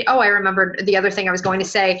opportunity. Oh, I remembered the other thing I was going to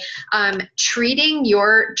say. Treating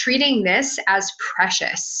this as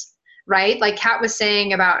precious, right? Like Kat was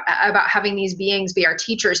saying about having these beings be our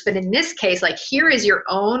teachers. But in this case, like here is your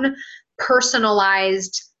own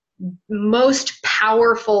personalized, most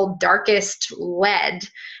powerful, darkest lead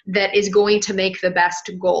that is going to make the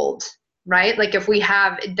best gold, right? Like if we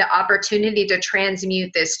have the opportunity to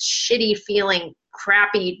transmute this shitty feeling,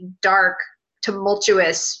 crappy, dark,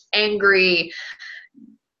 tumultuous, angry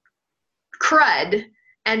crud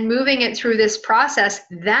and moving it through this process,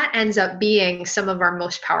 that ends up being some of our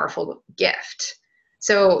most powerful gift.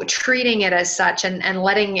 So treating it as such and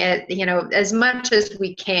letting it, as much as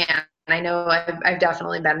we can. I know I've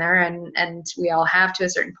definitely been there and we all have to a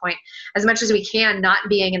certain point, as much as we can, not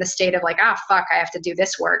being in a state of like, fuck, I have to do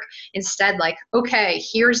this work. Instead, like, okay,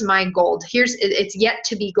 here's my gold. It's yet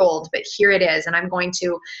to be gold, but here it is. And I'm going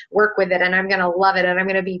to work with it and I'm going to love it. And I'm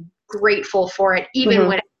going to be grateful for it, even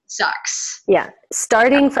when it sucks. Yeah.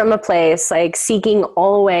 Starting from a place, like seeking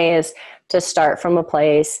always to start from a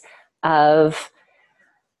place of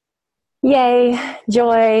yay,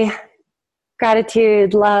 joy,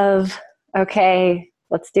 gratitude, love. Okay,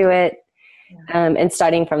 let's do it. And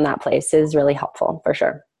starting from that place is really helpful for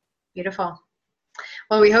sure. Beautiful.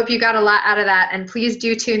 Well, we hope you got a lot out of that. And please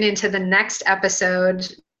do tune into the next episode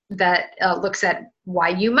that looks at why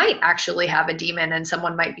you might actually have a demon and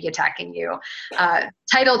someone might be attacking you.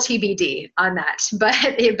 Title TBD on that, but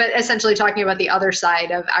essentially talking about the other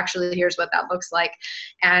side of actually here's what that looks like.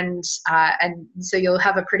 And so you'll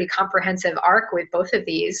have a pretty comprehensive arc with both of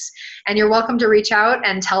these. And you're welcome to reach out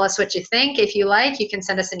and tell us what you think. If you like, you can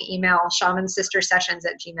send us an email,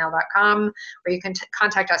 shamansistersessions@gmail.com, or you can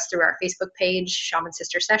contact us through our Facebook page, Shaman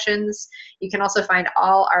Sister Sessions. You can also find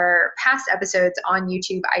all our past episodes on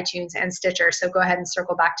YouTube, iTunes, and Stitcher. So go ahead and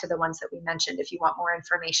circle back to the ones that we mentioned if you want more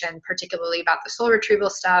information, particularly about the soul retrieval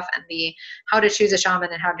stuff and the how to choose a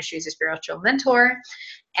shaman and how to choose a spiritual mentor.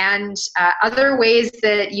 And other ways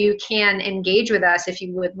that you can engage with us if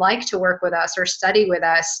you would like to work with us or study with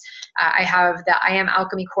us. I have the I Am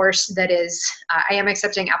Alchemy course that is, I am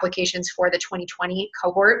accepting applications for the 2020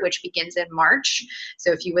 cohort, which begins in March.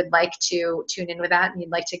 So if you would like to tune in with that and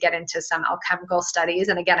you'd like to get into some alchemical studies,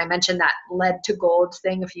 and again, I mentioned that lead to gold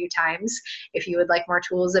thing a few times. If you would like more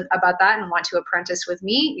tools about that and want to apprentice with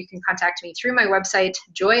me, you can contact me through my website,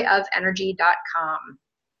 joyofenergy.com.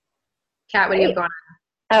 Kat, what do you have going on?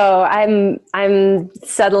 Oh, I'm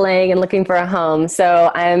settling and looking for a home. So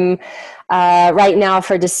I'm right now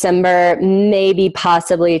for December, maybe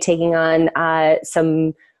possibly taking on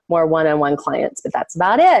some more one-on-one clients, but that's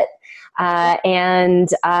about it.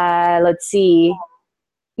 Let's see.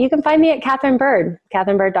 You can find me at Catherine Bird,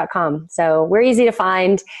 catherinebird.com. So we're easy to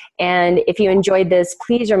find. And if you enjoyed this,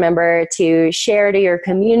 please remember to share to your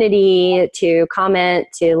community, to comment,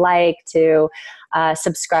 to like, to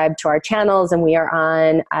subscribe to our channels. And we are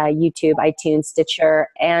on YouTube, iTunes, Stitcher,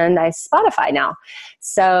 and Spotify now.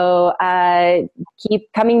 So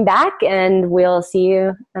keep coming back and we'll see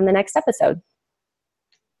you on the next episode.